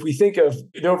 But if we think of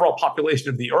the overall population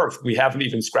of the Earth, we haven't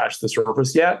even scratched the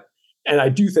surface yet. And I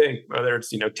do think whether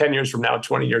it's 10 years from now,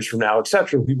 20 years from now, et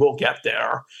cetera, we will get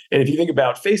there. And if you think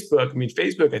about Facebook,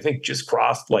 Facebook, I think just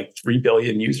crossed like 3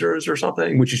 billion users or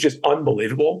something, which is just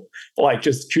unbelievable. Like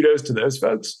just kudos to those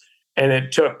folks. And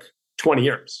it took 20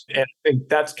 years. And I think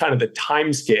that's kind of the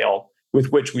time scale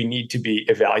with which we need to be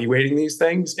evaluating these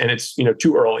things. And it's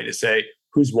too early to say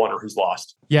who's won or who's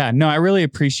lost. Yeah, no, I really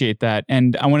appreciate that.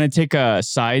 And I want to take a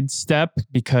side step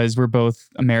because we're both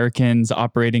Americans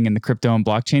operating in the crypto and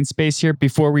blockchain space here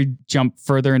before we jump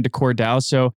further into core DAO.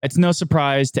 So it's no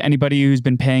surprise to anybody who's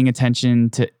been paying attention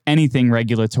to anything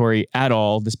regulatory at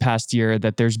all this past year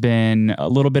that there's been a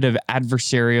little bit of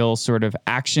adversarial sort of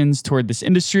actions toward this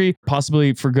industry,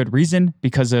 possibly for good reason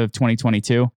because of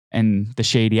 2022. And the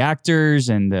shady actors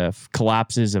and the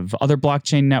collapses of other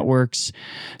blockchain networks.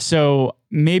 So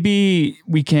maybe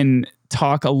we can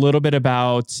talk a little bit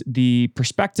about the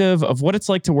perspective of what it's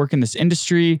like to work in this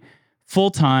industry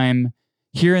full-time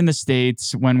here in the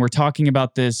States when we're talking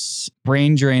about this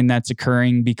brain drain that's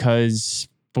occurring because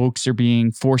folks are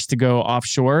being forced to go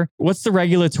offshore. What's the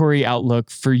regulatory outlook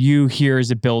for you here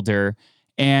as a builder?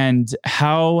 And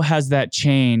how has that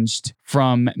changed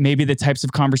from maybe the types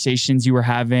of conversations you were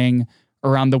having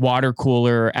around the water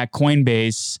cooler at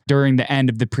Coinbase during the end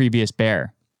of the previous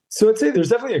bear? So I'd say there's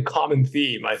definitely a common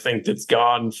theme, I think, that's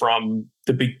gone from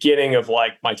the beginning of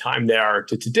like my time there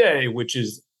to today, which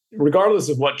is regardless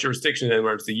of what jurisdiction,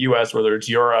 whether it's the US, whether it's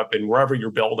Europe, and wherever you're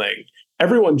building,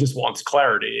 everyone just wants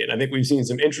clarity. And I think we've seen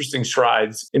some interesting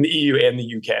strides in the EU and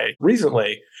the UK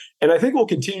recently. And I think we'll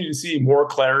continue to see more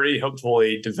clarity,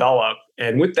 hopefully develop.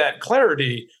 And with that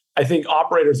clarity, I think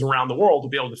operators around the world will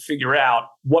be able to figure out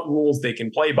what rules they can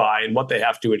play by and what they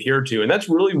have to adhere to. And that's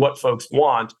really what folks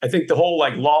want. I think the whole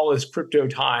like lawless crypto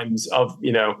times of,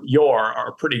 yore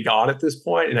are pretty gone at this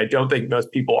point. And I don't think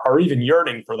most people are even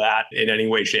yearning for that in any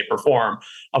way, shape, or form.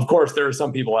 Of course, there are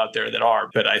some people out there that are,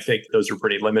 but I think those are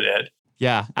pretty limited.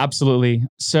 Yeah, absolutely.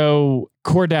 So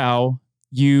core DAO,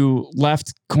 you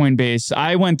left Coinbase.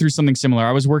 I went through something similar.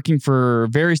 I was working for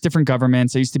various different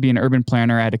governments. I used to be an urban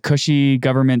planner. I had a cushy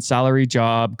government salary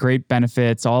job, great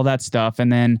benefits, all that stuff.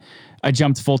 And then I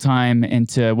jumped full-time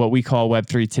into what we call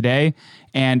Web3 today.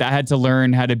 And I had to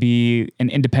learn how to be an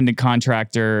independent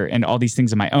contractor and all these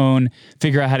things on my own,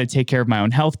 figure out how to take care of my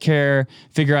own healthcare,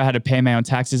 figure out how to pay my own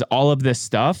taxes, all of this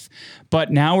stuff.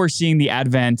 But now we're seeing the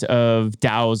advent of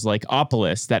DAOs like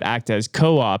Opolis that act as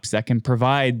co-ops that can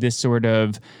provide this sort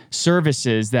of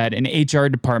services that an HR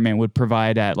department would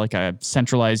provide at like a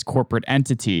centralized corporate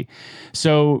entity.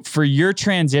 So for your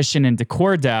transition into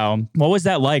core DAO, what was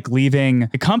that like leaving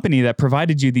the company that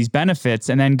provided you these benefits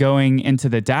and then going into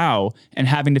the DAO and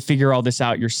having to figure all this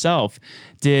out yourself?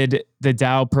 Did the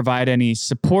DAO provide any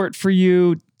support for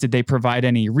you? Did they provide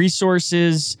any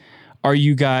resources? Are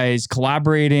you guys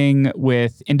collaborating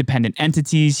with independent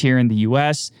entities here in the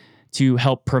US to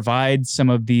help provide some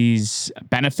of these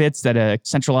benefits that a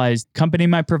centralized company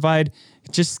might provide?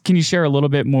 Just can you share a little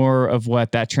bit more of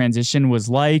what that transition was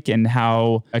like and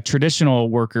how a traditional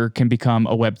worker can become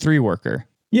a Web3 worker?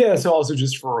 Yeah, so also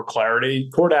just for clarity,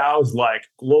 core DAO is like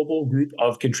global group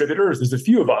of contributors. There's a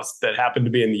few of us that happen to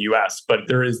be in the US, but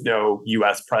there is no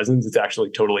US presence. It's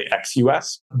actually totally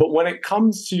ex-US. But when it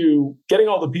comes to getting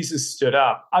all the pieces stood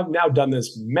up, I've now done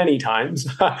this many times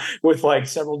with like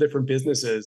several different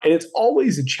businesses. And it's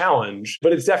always a challenge,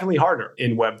 but it's definitely harder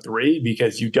in Web3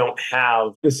 because you don't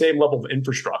have the same level of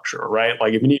infrastructure, right?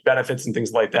 Like if you need benefits and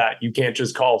things like that, you can't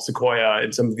just call Sequoia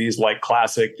and some of these like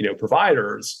classic,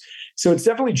 providers. So it's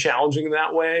definitely challenging in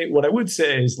that way. What I would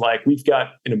say is like, we've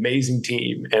got an amazing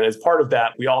team. And as part of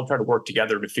that, we all try to work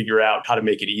together to figure out how to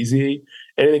make it easy.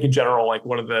 And I think in general, like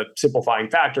one of the simplifying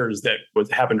factors that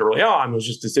happened early on was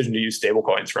just decision to use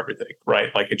stablecoins for everything,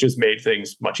 right? Like it just made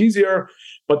things much easier.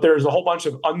 But there's a whole bunch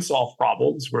of unsolved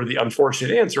problems where the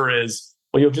unfortunate answer is,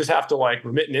 well, you'll just have to like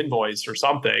remit an invoice or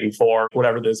something for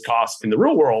whatever those costs in the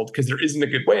real world, because there isn't a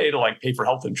good way to like pay for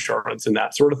health insurance and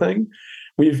that sort of thing.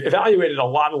 We've evaluated a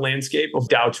lot of landscape of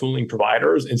DAO tooling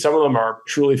providers, and some of them are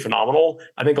truly phenomenal.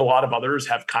 I think a lot of others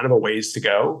have kind of a ways to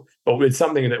go. but it's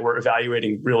something that we're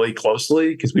evaluating really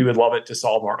closely because we would love it to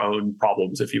solve our own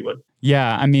problems, if you would.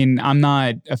 Yeah, I mean, I'm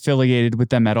not affiliated with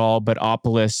them at all, but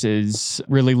Opolis is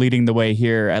really leading the way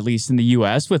here, at least in the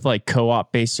US, with like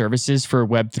co-op based services for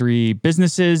Web3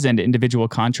 businesses and individual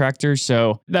contractors.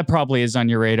 So that probably is on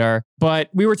your radar. But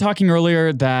we were talking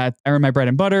earlier that I earn my bread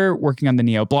and butter working on the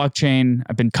Neo blockchain.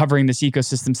 I've been covering this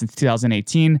ecosystem since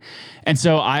 2018. And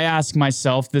so I ask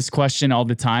myself this question all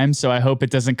the time. So I hope it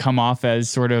doesn't come off as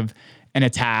sort of an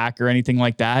attack or anything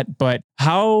like that. But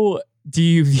how do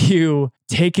you view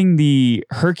taking the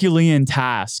Herculean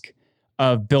task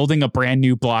of building a brand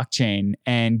new blockchain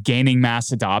and gaining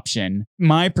mass adoption?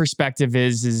 My perspective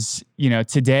is,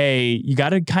 today you got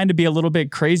to kind of be a little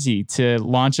bit crazy to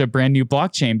launch a brand new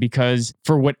blockchain, because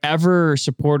for whatever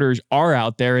supporters are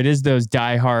out there, it is those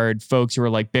diehard folks who are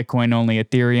like Bitcoin only,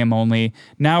 Ethereum only.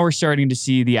 Now we're starting to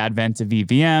see the advent of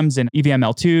EVMs and EVM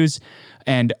L2s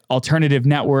and alternative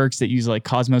networks that use like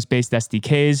Cosmos-based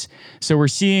SDKs. So we're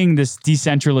seeing this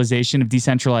decentralization of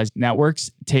decentralized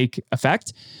networks take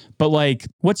effect. But like,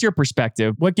 what's your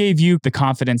perspective? What gave you the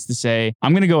confidence to say,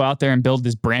 I'm going to go out there and build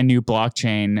this brand new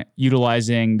blockchain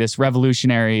utilizing this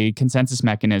revolutionary consensus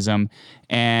mechanism,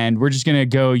 and we're just going to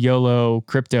go YOLO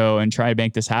crypto and try to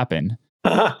make this happen?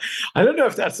 I don't know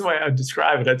if that's the way I'd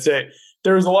describe it. I'd say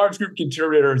there was a large group of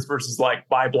contributors versus like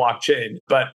my blockchain.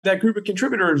 But that group of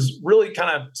contributors really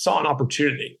kind of saw an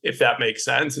opportunity, if that makes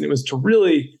sense. And it was to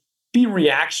really be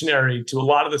reactionary to a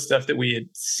lot of the stuff that we had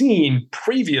seen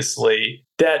previously,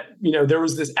 that, there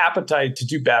was this appetite to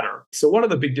do better. So one of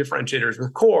the big differentiators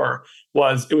with Core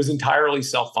was it was entirely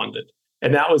self-funded.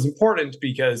 And that was important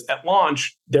because at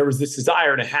launch, there was this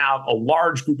desire to have a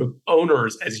large group of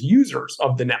owners as users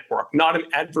of the network, not an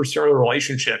adversarial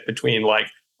relationship between like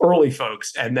early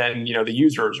folks and then, the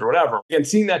users or whatever. And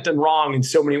seeing that done wrong in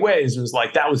so many ways, it was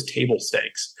like, that was table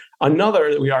stakes.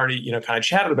 Another that we already, kind of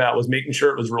chatted about was making sure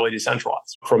it was really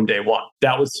decentralized from day one.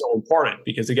 That was so important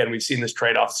because, again, we've seen this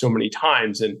trade-off so many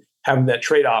times, and having that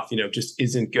trade-off, just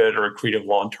isn't good or accretive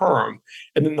long-term.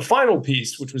 And then the final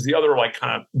piece, which was the other like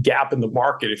kind of gap in the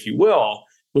market, if you will,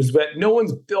 was that no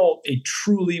one's built a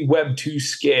truly Web 2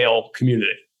 scale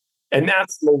community. And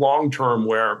that's the long term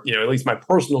where, at least my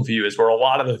personal view is where a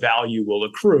lot of the value will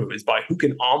accrue, is by who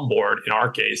can onboard. In our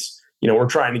case, we're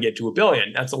trying to get to 1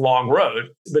 billion. That's a long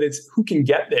road, but it's who can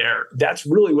get there. That's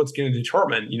really what's going to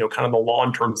determine, kind of the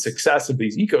long-term success of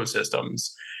these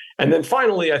ecosystems. And then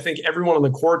finally, I think everyone on the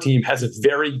core team has a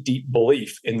very deep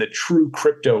belief in the true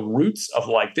crypto roots of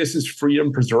like, this is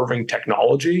freedom preserving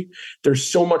technology. There's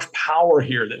so much power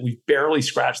here that we've barely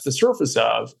scratched the surface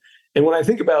of. And when I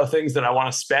think about things that I want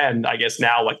to spend, I guess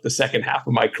now like the second half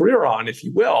of my career on, if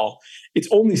you will, it's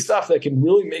only stuff that can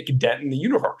really make a dent in the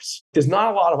universe. There's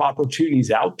not a lot of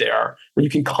opportunities out there where you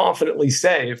can confidently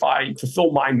say, if I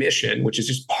fulfill my mission, which is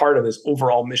just part of this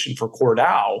overall mission for Core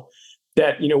DAO,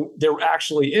 that, there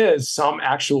actually is some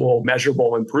actual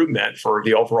measurable improvement for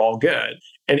the overall good.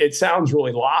 And it sounds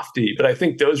really lofty, but I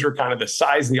think those are kind of the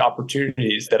size of the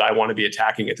opportunities that I want to be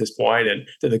attacking at this point, and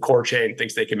that the core chain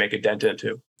thinks they can make a dent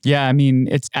into. Yeah, I mean,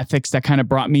 it's ethics that kind of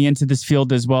brought me into this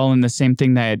field as well. And the same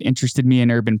thing that interested me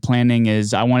in urban planning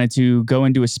is I wanted to go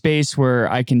into a space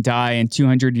where I can die and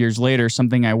 200 years later,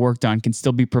 something I worked on can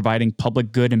still be providing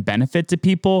public good and benefit to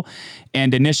people.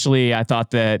 And initially, I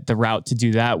thought that the route to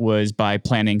do that was by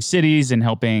planning cities and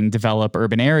helping develop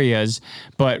urban areas.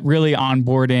 But really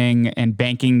onboarding and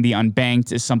banking the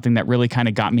unbanked is something that really kind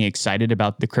of got me excited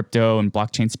about the crypto and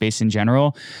blockchain space in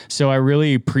general. So I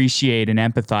really appreciate and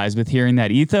empathize with hearing that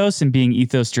ethos and being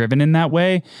ethos driven in that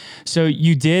way. So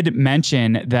you did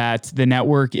mention that the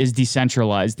network is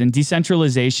decentralized, and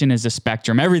decentralization is a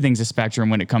spectrum. Everything's a spectrum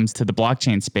when it comes to the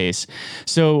blockchain space.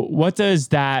 So what does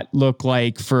that look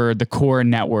like for the core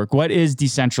network? What is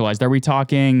decentralized? Are we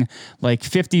talking like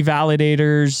 50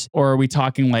 validators, or are we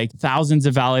talking like thousands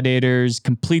of validators,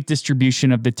 complete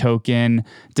distribution of the token,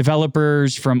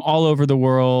 developers from all over the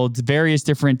world, various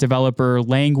different developer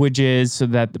languages so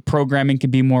that the programming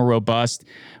can be more robust?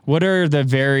 What are the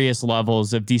various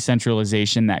levels of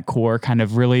decentralization that Core kind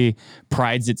of really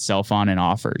prides itself on and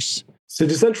offers? So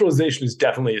decentralization is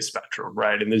definitely a spectrum,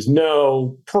 right? And there's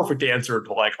no perfect answer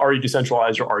to like, are you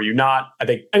decentralized or are you not? I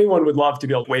think anyone would love to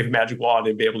be able to wave a magic wand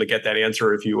and be able to get that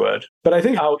answer if you would. But I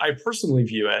think how I personally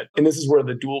view it, and this is where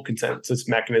the dual consensus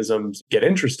mechanisms get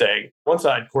interesting. One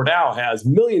side, Core DAO has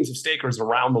millions of stakers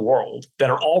around the world that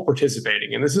are all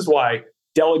participating. And this is why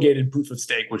delegated proof of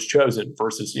stake was chosen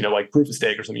versus, like proof of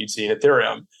stake or something you'd see in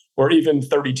Ethereum, or even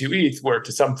 32 ETH, where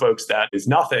to some folks that is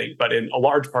nothing, but in a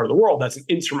large part of the world, that's an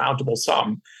insurmountable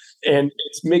sum. And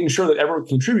it's making sure that everyone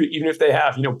can contribute, even if they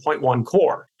have, zero point 0.1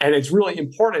 core. And it's really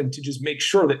important to just make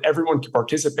sure that everyone can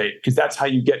participate, because that's how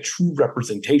you get true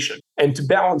representation. And to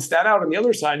balance that out on the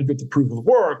other side, you get the proof of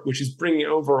work, which is bringing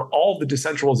over all the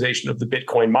decentralization of the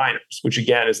Bitcoin miners, which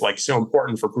again is like so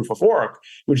important for proof of work,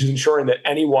 which is ensuring that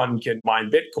anyone can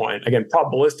mine Bitcoin. Again,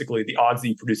 probabilistically, the odds that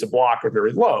you produce a block are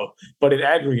very low, but in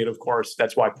aggregate, of course,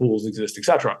 that's why pools exist, et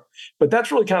cetera. But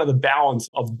that's really kind of the balance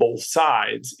of both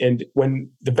sides. And when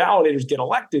the validators get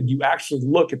elected, you actually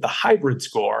look at the hybrid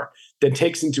score that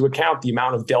takes into account the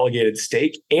amount of delegated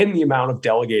stake and the amount of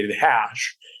delegated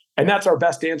hash. And that's our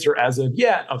best answer as of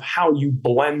yet of how you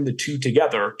blend the two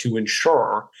together to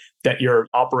ensure that you're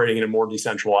operating in a more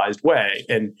decentralized way.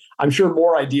 And I'm sure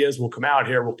more ideas will come out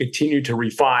here. We'll continue to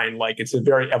refine, like it's a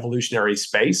very evolutionary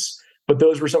space. But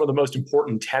those were some of the most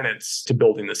important tenets to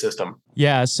building the system.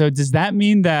 Yeah. So does that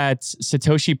mean that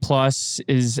Satoshi Plus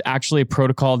is actually a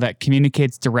protocol that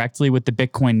communicates directly with the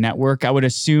Bitcoin network? I would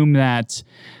assume that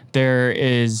there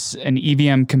is an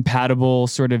EVM compatible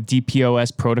sort of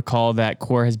DPoS protocol that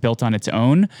Core has built on its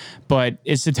own. But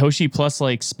is Satoshi Plus,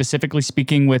 like specifically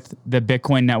speaking with the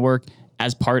Bitcoin network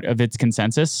as part of its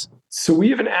consensus? So we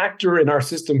have an actor in our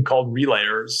system called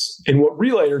relayers. And what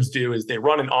relayers do is they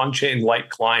run an on-chain light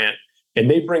client and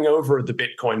they bring over the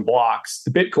Bitcoin blocks.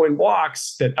 The Bitcoin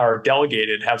blocks that are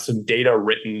delegated have some data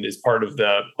written as part of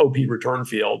the OP return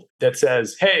field that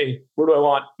says, hey, where do I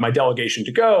want my delegation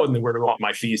to go? And then where do I want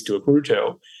my fees to accrue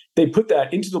to? They put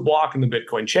that into the block in the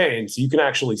Bitcoin chain. So you can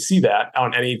actually see that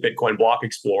on any Bitcoin block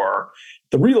explorer.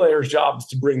 The relayer's job is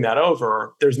to bring that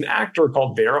over. There's an actor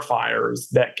called verifiers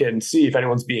that can see if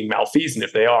anyone's being malfeasant.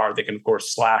 If they are, they can, of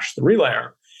course, slash the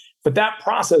relayer. But that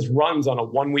process runs on a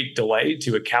 1-week delay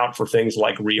to account for things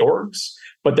like reorgs.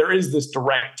 But there is this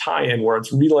direct tie-in where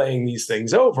it's relaying these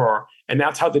things over, and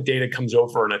that's how the data comes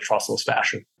over in a trustless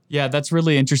fashion. Yeah, that's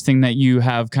really interesting that you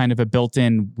have kind of a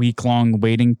built-in week-long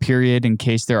waiting period in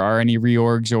case there are any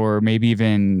reorgs or maybe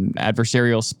even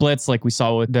adversarial splits like we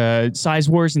saw with the size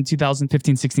wars in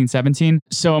 2015, 16, 17.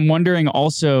 So I'm wondering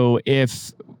also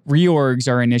if reorgs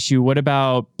are an issue, what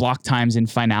about block times and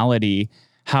finality?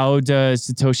 How does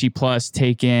Satoshi Plus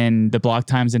take in the block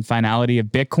times and finality of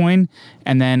Bitcoin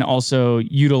and then also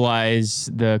utilize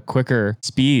the quicker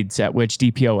speeds at which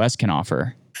DPoS can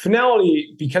offer?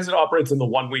 Finality, because it operates in the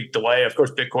 1-week delay, of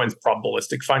course, Bitcoin's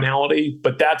probabilistic finality,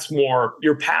 but that's more,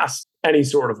 you're past any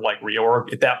sort of like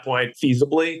reorg at that point,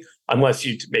 feasibly, unless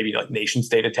you maybe like nation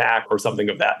state attack or something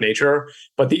of that nature.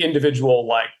 But the individual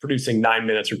like producing 9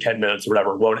 minutes or 10 minutes or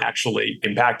whatever won't actually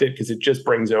impact it because it just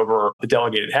brings over the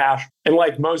delegated hash. And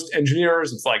like most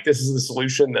engineers, it's like, this is the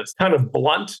solution that's kind of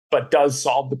blunt, but does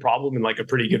solve the problem in like a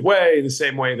pretty good way, the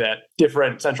same way that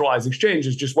different centralized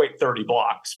exchanges just wait 30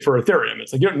 blocks for Ethereum.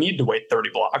 It's like, you don't need to wait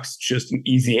 30 blocks. It's just an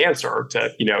easy answer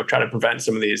to, try to prevent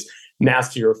some of these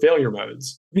nastier failure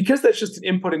modes. Because that's just an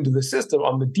input into the system,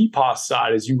 on the DPoS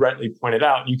side, as you rightly pointed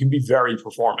out, you can be very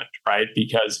performant, right?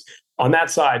 Because on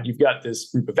that side, you've got this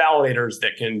group of validators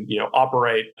that can,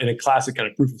 operate in a classic kind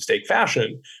of proof of stake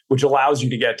fashion, which allows you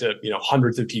to get to,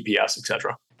 hundreds of TPS, et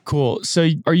cetera. Cool. So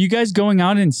are you guys going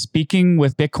out and speaking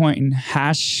with Bitcoin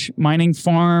hash mining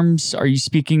farms? Are you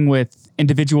speaking with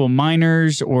individual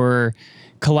miners or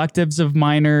collectives of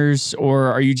miners,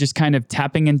 or are you just kind of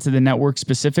tapping into the network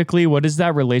specifically? What does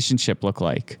that relationship look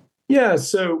like? Yeah,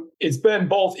 so it's been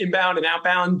both inbound and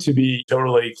outbound, to be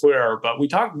totally clear, but we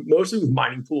talk mostly with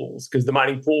mining pools because the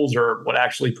mining pools are what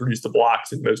actually produce the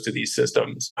blocks in most of these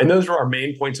systems. And those are our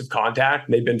main points of contact,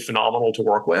 and they've been phenomenal to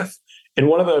work with. And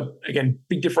one of the, again,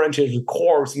 big differentiators with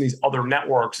Core and these other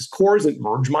networks is Core isn't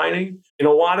merge mining. In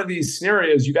a lot of these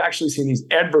scenarios, you've actually seen these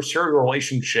adversarial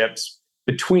relationships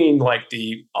between like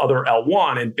the other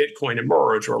L1 and Bitcoin and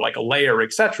merge, or like a layer,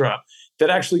 et cetera,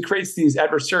 that actually creates these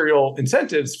adversarial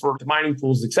incentives for the mining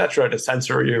pools, et cetera, to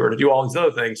censor you or to do all these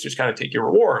other things, just kind of take your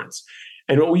rewards.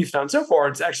 And what we've found so far,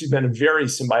 it's actually been a very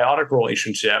symbiotic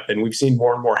relationship. And we've seen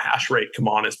more and more hash rate come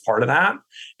on as part of that.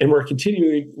 And we're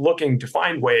continuing looking to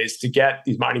find ways to get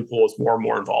these mining pools more and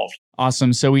more involved.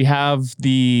 Awesome. So we have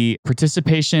the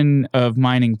participation of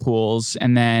mining pools,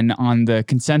 and then on the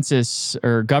consensus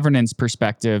or governance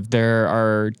perspective, there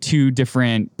are two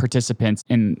different participants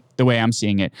in the way I'm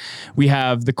seeing it. We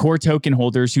have the core token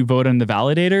holders who vote on the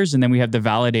validators, and then we have the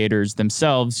validators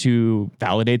themselves who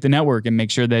validate the network and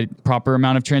make sure that proper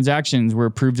amount of transactions were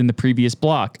approved in the previous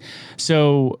block.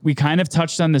 So we kind of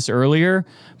touched on this earlier,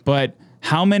 but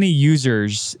how many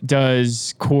users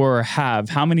does Core have?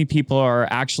 How many people are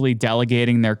actually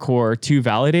delegating their Core to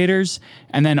validators?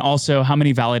 And then also, how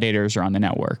many validators are on the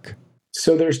network?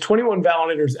 So there's 21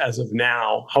 validators as of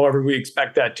now. However, we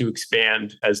expect that to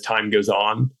expand as time goes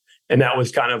on. And that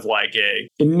was kind of like a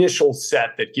initial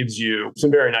set that gives you some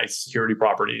very nice security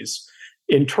properties.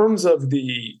 In terms of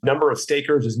the number of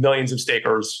stakers, there's millions of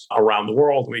stakers around the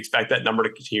world. We expect that number to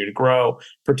continue to grow,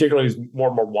 particularly as more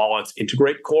and more wallets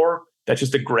integrate Core. That's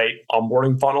just a great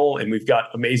onboarding funnel. And we've got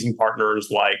amazing partners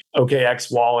like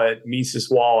OKX Wallet, Mises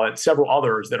Wallet, several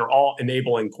others that are all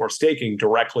enabling Core staking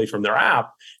directly from their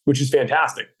app, which is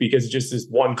fantastic because it's just this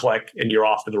one click and you're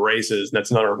off to the races. And that's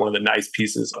another one of the nice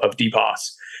pieces of DPoS.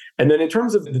 And then in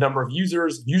terms of the number of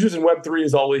users in Web3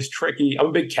 is always tricky. I'm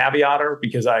a big caveater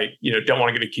because I don't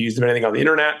want to get accused of anything on the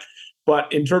internet.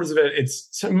 But in terms of it, it's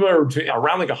similar to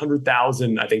around like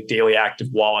 100,000, I think, daily active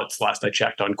wallets last I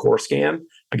checked on CoreScan.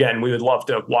 Again, we would love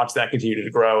to watch that continue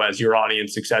to grow as your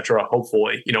audience, et cetera,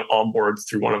 hopefully, onboards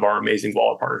through one of our amazing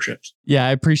wallet partnerships. Yeah, I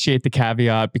appreciate the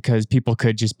caveat because people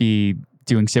could just be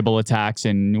doing Sybil attacks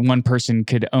and one person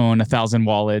could own 1,000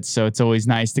 wallets. So it's always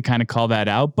nice to kind of call that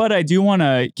out. But I do want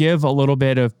to give a little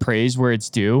bit of praise where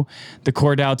it's due. The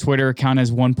CoreDAO Twitter account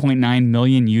has 1.9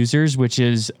 million users, which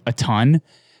is a ton.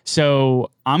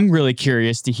 So I'm really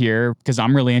curious to hear, because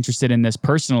I'm really interested in this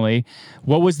personally,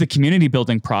 what was the community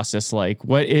building process like?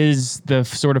 What is the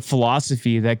sort of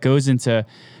philosophy that goes into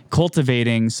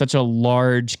cultivating such a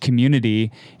large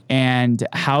community? And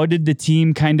how did the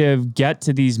team kind of get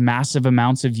to these massive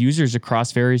amounts of users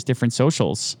across various different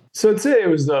socials? So I'd say it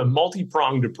was a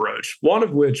multi-pronged approach, one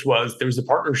of which was there was a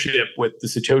partnership with the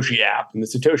Satoshi app. And the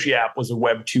Satoshi app was a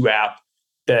Web2 app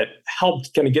that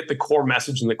helped kind of get the core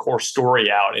message and the core story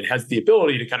out. It has the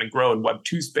ability to kind of grow in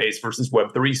Web2 space versus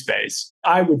Web3 space.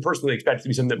 I would personally expect it to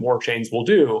be something that more chains will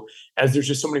do, as there's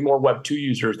just so many more Web2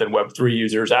 users than Web3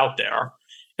 users out there.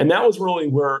 And that was really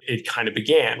where it kind of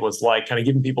began, was like kind of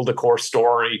giving people the core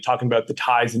story, talking about the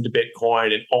ties into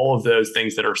Bitcoin and all of those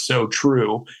things that are so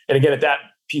true. And again, at that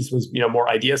piece was, more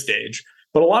idea stage.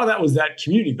 But a lot of that was that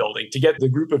community building to get the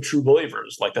group of true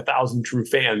believers, like the 1,000 true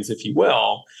fans, if you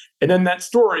will. And then that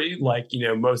story, like,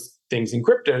 most things in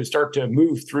crypto, start to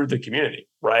move through the community,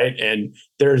 right? And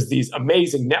there's these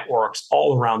amazing networks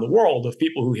all around the world of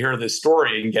people who hear this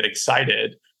story and get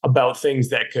excited about things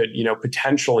that could,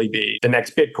 potentially be the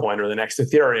next Bitcoin or the next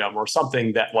Ethereum or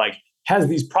something that like has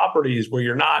these properties where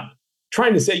you're not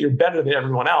trying to say you're better than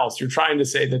everyone else. You're trying to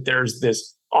say that there's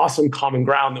this awesome common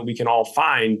ground that we can all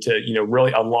find to,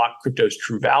 really unlock crypto's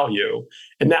true value.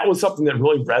 And that was something that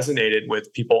really resonated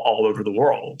with people all over the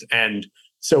world. And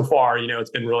so far, it's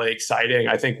been really exciting.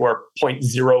 I think we're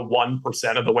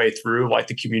 0.01% of the way through like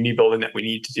the community building that we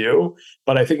need to do.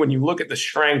 But I think when you look at the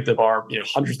strength of our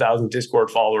 100,000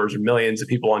 Discord followers or millions of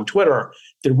people on Twitter,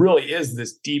 there really is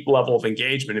this deep level of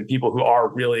engagement and people who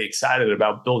are really excited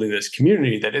about building this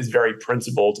community that is very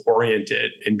principled,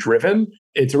 oriented, and driven.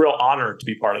 It's a real honor to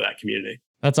be part of that community.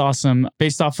 That's awesome.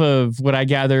 Based off of what I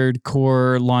gathered,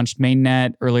 Core launched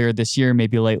mainnet earlier this year,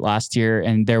 maybe late last year,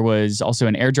 and there was also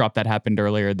an airdrop that happened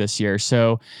earlier this year.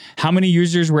 So how many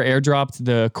users were airdropped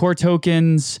the Core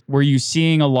tokens? Were you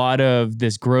seeing a lot of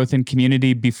this growth in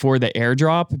community before the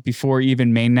airdrop, before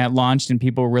even mainnet launched and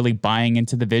people were really buying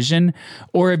into the vision?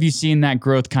 Or have you seen that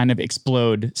growth kind of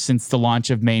explode since the launch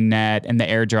of mainnet and the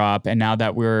airdrop, and now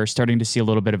that we're starting to see a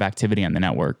little bit of activity on the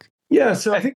network? Yeah,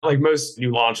 so I think like most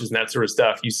new launches and that sort of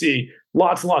stuff, you see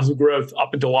lots and lots of growth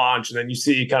up into launch, and then you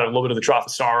see kind of a little bit of the trough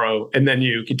of sorrow, and then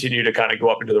you continue to kind of go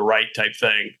up into the right type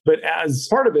thing. But as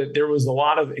part of it, there was a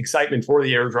lot of excitement for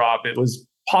the airdrop. It was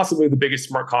possibly the biggest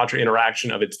smart contract interaction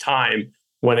of its time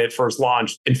when it first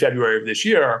launched in February of this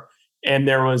year. And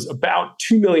there was about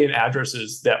 2 million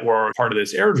addresses that were part of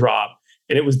this airdrop.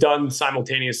 And it was done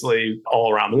simultaneously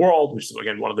all around the world, which is,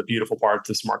 again, one of the beautiful parts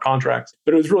of smart contracts.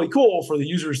 But it was really cool for the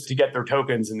users to get their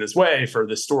tokens in this way for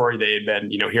the story they had been,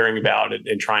 hearing about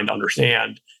and trying to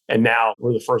understand. And now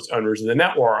we're the first owners of the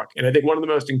network. And I think one of the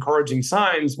most encouraging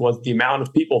signs was the amount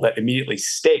of people that immediately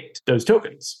staked those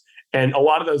tokens. And a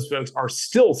lot of those folks are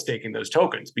still staking those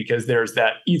tokens because there's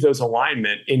that ethos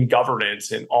alignment in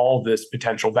governance and all this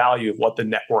potential value of what the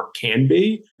network can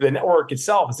be. The network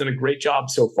itself has done a great job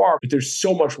so far, but there's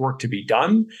so much work to be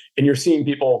done. And you're seeing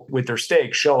people with their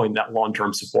stake showing that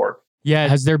long-term support. Yeah.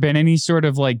 Has there been any sort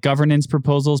of like governance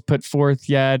proposals put forth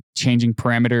yet, changing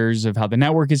parameters of how the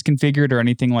network is configured or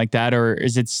anything like that? Or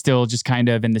is it still just kind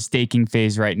of in the staking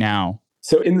phase right now?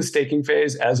 So in the staking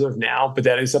phase as of now, but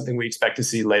that is something we expect to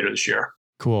see later this year.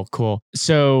 Cool.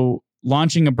 So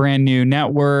launching a brand new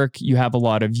network, you have a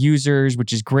lot of users,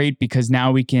 which is great because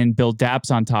now we can build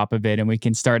dApps on top of it and we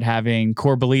can start having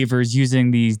core believers using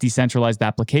these decentralized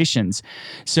applications.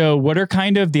 So what are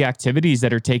kind of the activities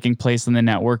that are taking place on the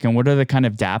network and what are the kind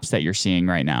of dApps that you're seeing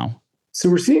right now? So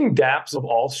we're seeing dApps of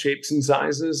all shapes and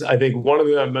sizes. I think one of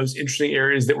the most interesting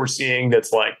areas that we're seeing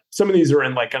that's like, some of these are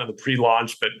in like kind of the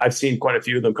pre-launch, but I've seen quite a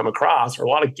few of them come across, are a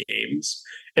lot of games.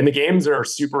 And the games are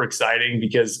super exciting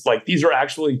because like these are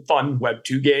actually fun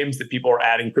Web2 games that people are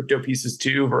adding crypto pieces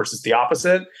to versus the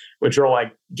opposite, which are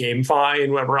like GameFi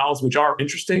and whatever else, which are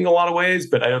interesting in a lot of ways,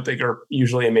 but I don't think are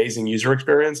usually amazing user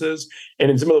experiences. And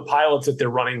in some of the pilots that they're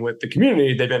running with the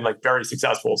community, they've been like very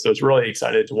successful. So it's really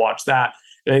excited to watch that.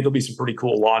 And I think there'll be some pretty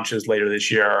cool launches later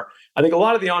this year. I think a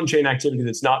lot of the on-chain activity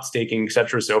that's not staking, et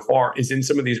cetera, so far is in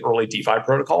some of these early DeFi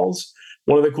protocols.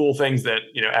 One of the cool things that,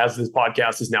 as this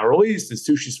podcast is now released, is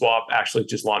SushiSwap actually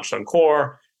just launched on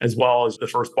Core, as well as the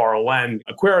first borrow lend,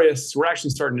 Aquarius. We're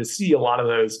actually starting to see a lot of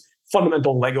those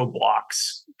fundamental Lego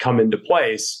blocks come into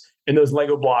place. And those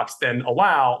Lego blocks then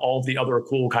allow all of the other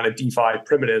cool kind of DeFi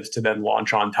primitives to then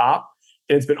launch on top.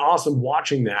 And it's been awesome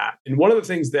watching that. And one of the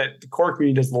things that the Core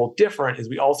community does a little different is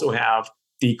we also have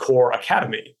the Core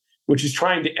Academy, which is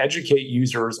trying to educate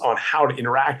users on how to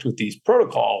interact with these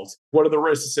protocols. What are the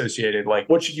risks associated? Like,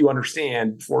 what should you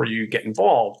understand before you get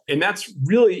involved? And that's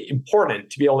really important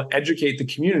to be able to educate the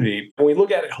community. When we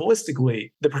look at it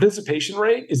holistically, the participation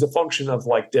rate is a function of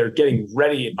like they're getting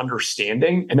ready and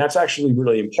understanding. And that's actually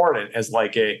really important as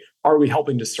like are we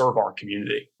helping to serve our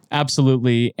community?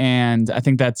 Absolutely. And I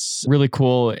think that's really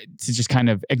cool to just kind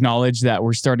of acknowledge that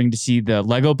we're starting to see the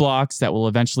Lego blocks that will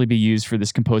eventually be used for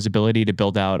this composability to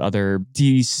build out other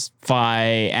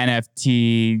DeFi,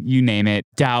 NFT, you name it,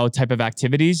 DAO type of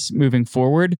activities moving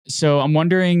forward. So I'm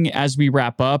wondering, as we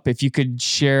wrap up, if you could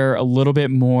share a little bit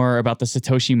more about the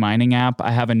Satoshi mining app.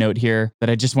 I have a note here that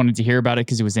I just wanted to hear about it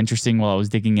because it was interesting while I was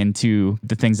digging into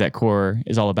the things that Core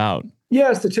is all about. Yeah,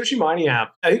 it's the Satoshi mining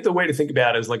app. I think the way to think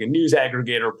about it is like a news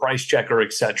aggregator, price checker,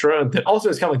 et cetera, that also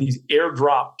has kind of like these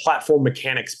airdrop platform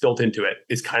mechanics built into it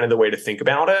is kind of the way to think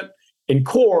about it. And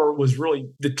Core was really,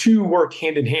 the two work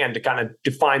hand in hand to kind of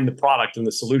define the product and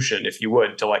the solution, if you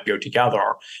would, to like go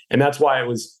together. And that's why it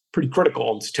was pretty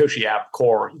critical in Satoshi app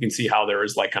Core. You can see how there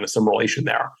is like kind of some relation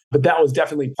there. But that was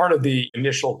definitely part of the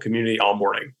initial community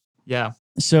onboarding. Yeah.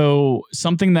 So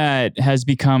something that has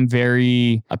become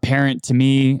very apparent to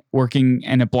me working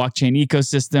in a blockchain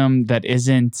ecosystem that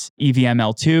isn't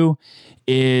EVML2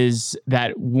 is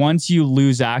that once you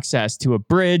lose access to a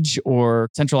bridge or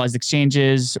centralized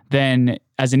exchanges, then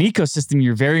as an ecosystem,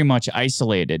 you're very much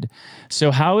isolated.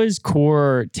 So how is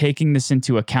Core taking this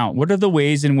into account? What are the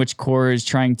ways in which Core is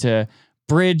trying to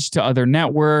bridge to other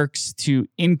networks to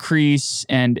increase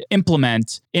and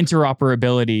implement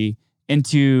interoperability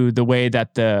into the way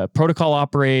that the protocol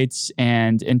operates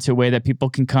and into a way that people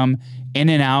can come in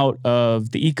and out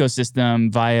of the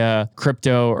ecosystem via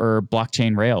crypto or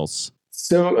blockchain rails?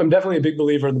 So I'm definitely a big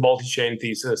believer in the multi-chain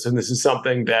thesis. And this is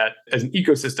something that as an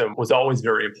ecosystem was always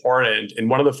very important. And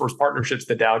one of the first partnerships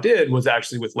that DAO did was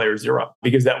actually with Layer 0,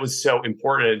 because that was so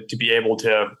important to be able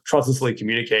to trustlessly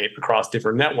communicate across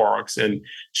different networks. And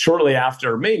shortly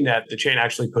after mainnet, the chain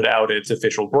actually put out its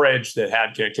official bridge that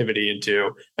had connectivity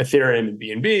into Ethereum and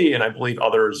BNB. And I believe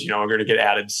others, are going to get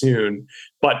added soon.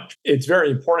 But it's very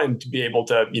important to be able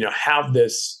to, have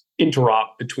this interop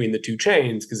between the two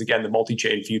chains, because again, the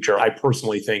multi-chain future, I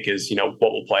personally think is,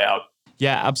 what will play out.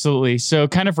 Yeah, absolutely. So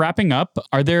kind of wrapping up,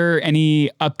 are there any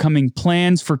upcoming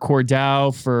plans for Core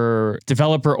DAO for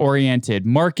developer-oriented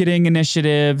marketing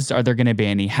initiatives? Are there going to be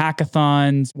any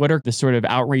hackathons? What are the sort of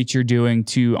outreach you're doing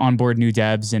to onboard new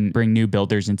devs and bring new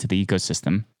builders into the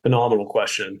ecosystem? Phenomenal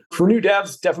question. For new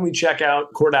devs, definitely check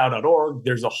out coredao.org.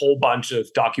 There's a whole bunch of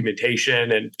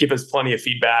documentation and give us plenty of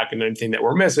feedback and anything that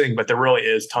we're missing, but there really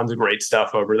is tons of great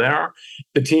stuff over there.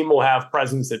 The team will have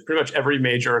presence at pretty much every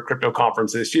major crypto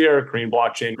conference this year, Korean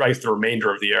Blockchain, right, the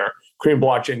remainder of the year. Korean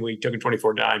Blockchain Week, Token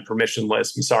 24/9,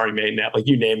 Permissionless, Masari Mainnet, like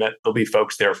you name it, there'll be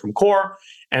folks there from Core.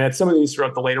 And at some of these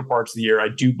throughout the later parts of the year, I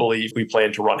do believe we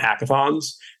plan to run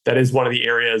hackathons. That is one of the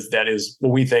areas that is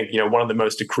what we think, one of the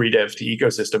most accretive to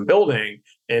ecosystem building.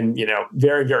 And,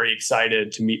 very, very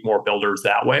excited to meet more builders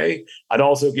that way. I'd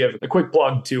also give a quick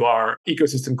plug to our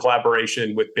ecosystem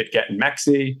collaboration with BitGet and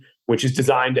Mexi, which is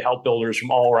designed to help builders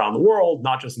from all around the world,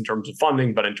 not just in terms of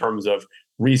funding, but in terms of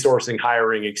resourcing,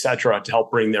 hiring, et cetera, to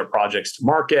help bring their projects to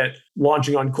market.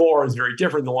 Launching on Core is very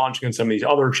different than launching on some of these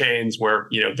other chains where,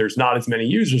 there's not as many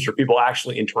users or people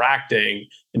actually interacting.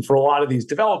 And for a lot of these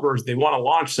developers, they want to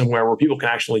launch somewhere where people can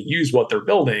actually use what they're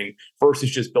building versus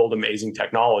just build amazing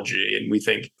technology. And we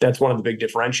think that's one of the big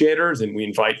differentiators. And we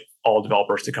invite all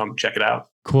developers to come check it out.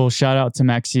 Cool. Shout out to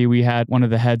Mexi. We had one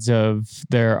of the heads of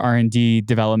their R&D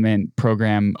development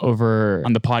program over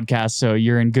on the podcast. So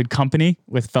you're in good company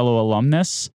with fellow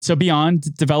alumnus. So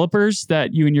beyond developers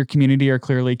that you and your community are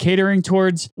clearly catering catering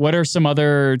towards? What are some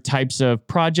other types of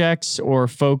projects or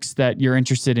folks that you're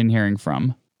interested in hearing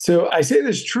from? So I say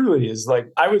this truly is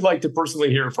like, I would like to personally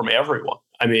hear from everyone.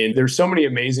 I mean, there's so many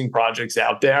amazing projects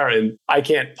out there, and I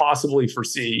can't possibly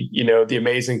foresee, the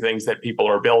amazing things that people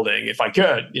are building. If I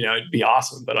could, it'd be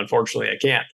awesome, but unfortunately I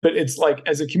can't. But it's like,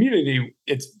 as a community,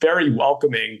 it's very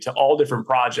welcoming to all different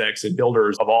projects and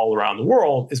builders of all around the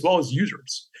world, as well as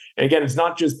users. And again, it's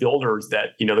not just builders that,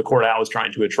 the Core DAO is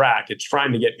trying to attract. It's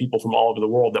trying to get people from all over the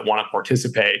world that want to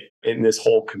participate in this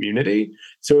whole community.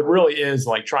 So it really is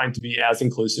like trying to be as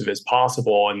inclusive as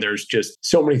possible. And there's just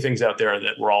so many things out there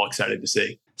that we're all excited to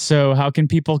see. So how can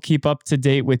people keep up to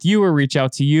date with you or reach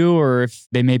out to you? Or if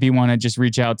they maybe want to just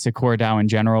reach out to Core DAO in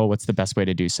general, what's the best way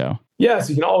to do so? Yeah, so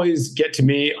you can always get to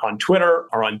me on Twitter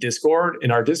or on Discord.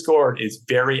 And our Discord is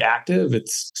very active.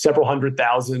 It's several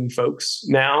 100,000 folks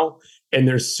now. And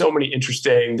there's so many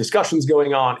interesting discussions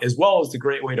going on, as well as the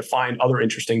great way to find other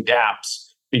interesting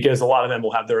dApps, because a lot of them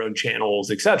will have their own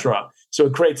channels, et cetera. So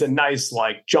it creates a nice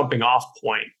jumping off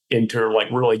point into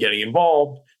really getting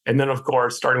involved. And then, of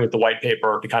course, starting with the white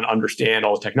paper to kind of understand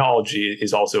all the technology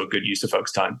is also a good use of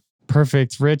folks' time.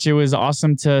 Perfect. Rich, it was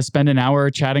awesome to spend an hour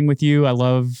chatting with you. I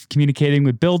love communicating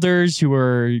with builders who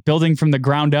are building from the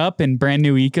ground up in brand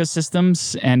new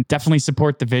ecosystems, and definitely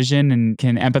support the vision and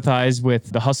can empathize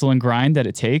with the hustle and grind that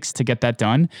it takes to get that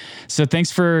done. So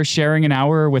thanks for sharing an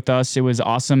hour with us. It was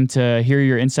awesome to hear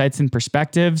your insights and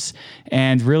perspectives,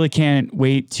 and really can't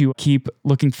wait to keep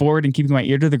looking forward and keeping my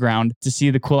ear to the ground to see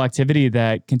the cool activity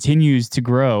that continues to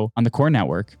grow on the Core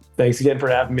Network. Thanks again for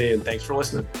having me, and thanks for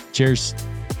listening. Cheers.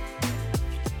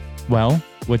 Well,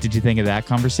 what did you think of that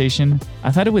conversation?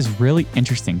 I thought it was really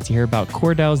interesting to hear about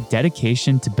Core DAO's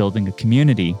dedication to building a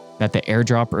community, that the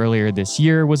airdrop earlier this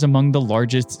year was among the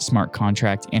largest smart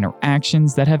contract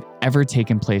interactions that have ever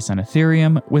taken place on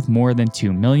Ethereum, with more than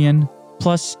 2 million.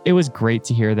 Plus, it was great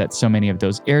to hear that so many of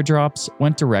those airdrops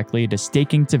went directly to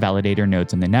staking to validator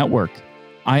nodes in the network.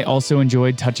 I also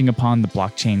enjoyed touching upon the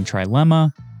blockchain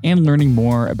trilemma and learning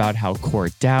more about how Core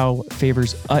DAO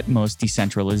favors utmost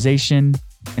decentralization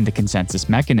and the consensus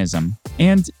mechanism.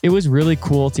 And it was really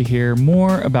cool to hear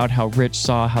more about how Rich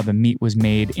saw how the meat was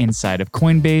made inside of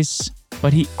Coinbase,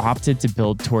 but he opted to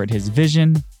build toward his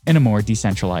vision in a more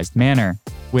decentralized manner.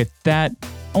 With that,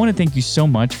 I want to thank you so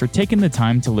much for taking the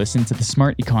time to listen to the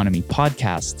Smart Economy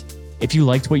podcast. If you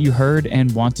liked what you heard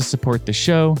and want to support the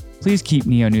show, please keep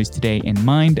Neo News Today in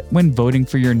mind when voting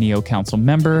for your Neo Council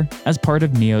member as part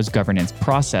of Neo's governance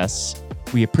process.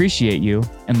 We appreciate you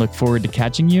and look forward to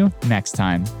catching you next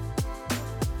time.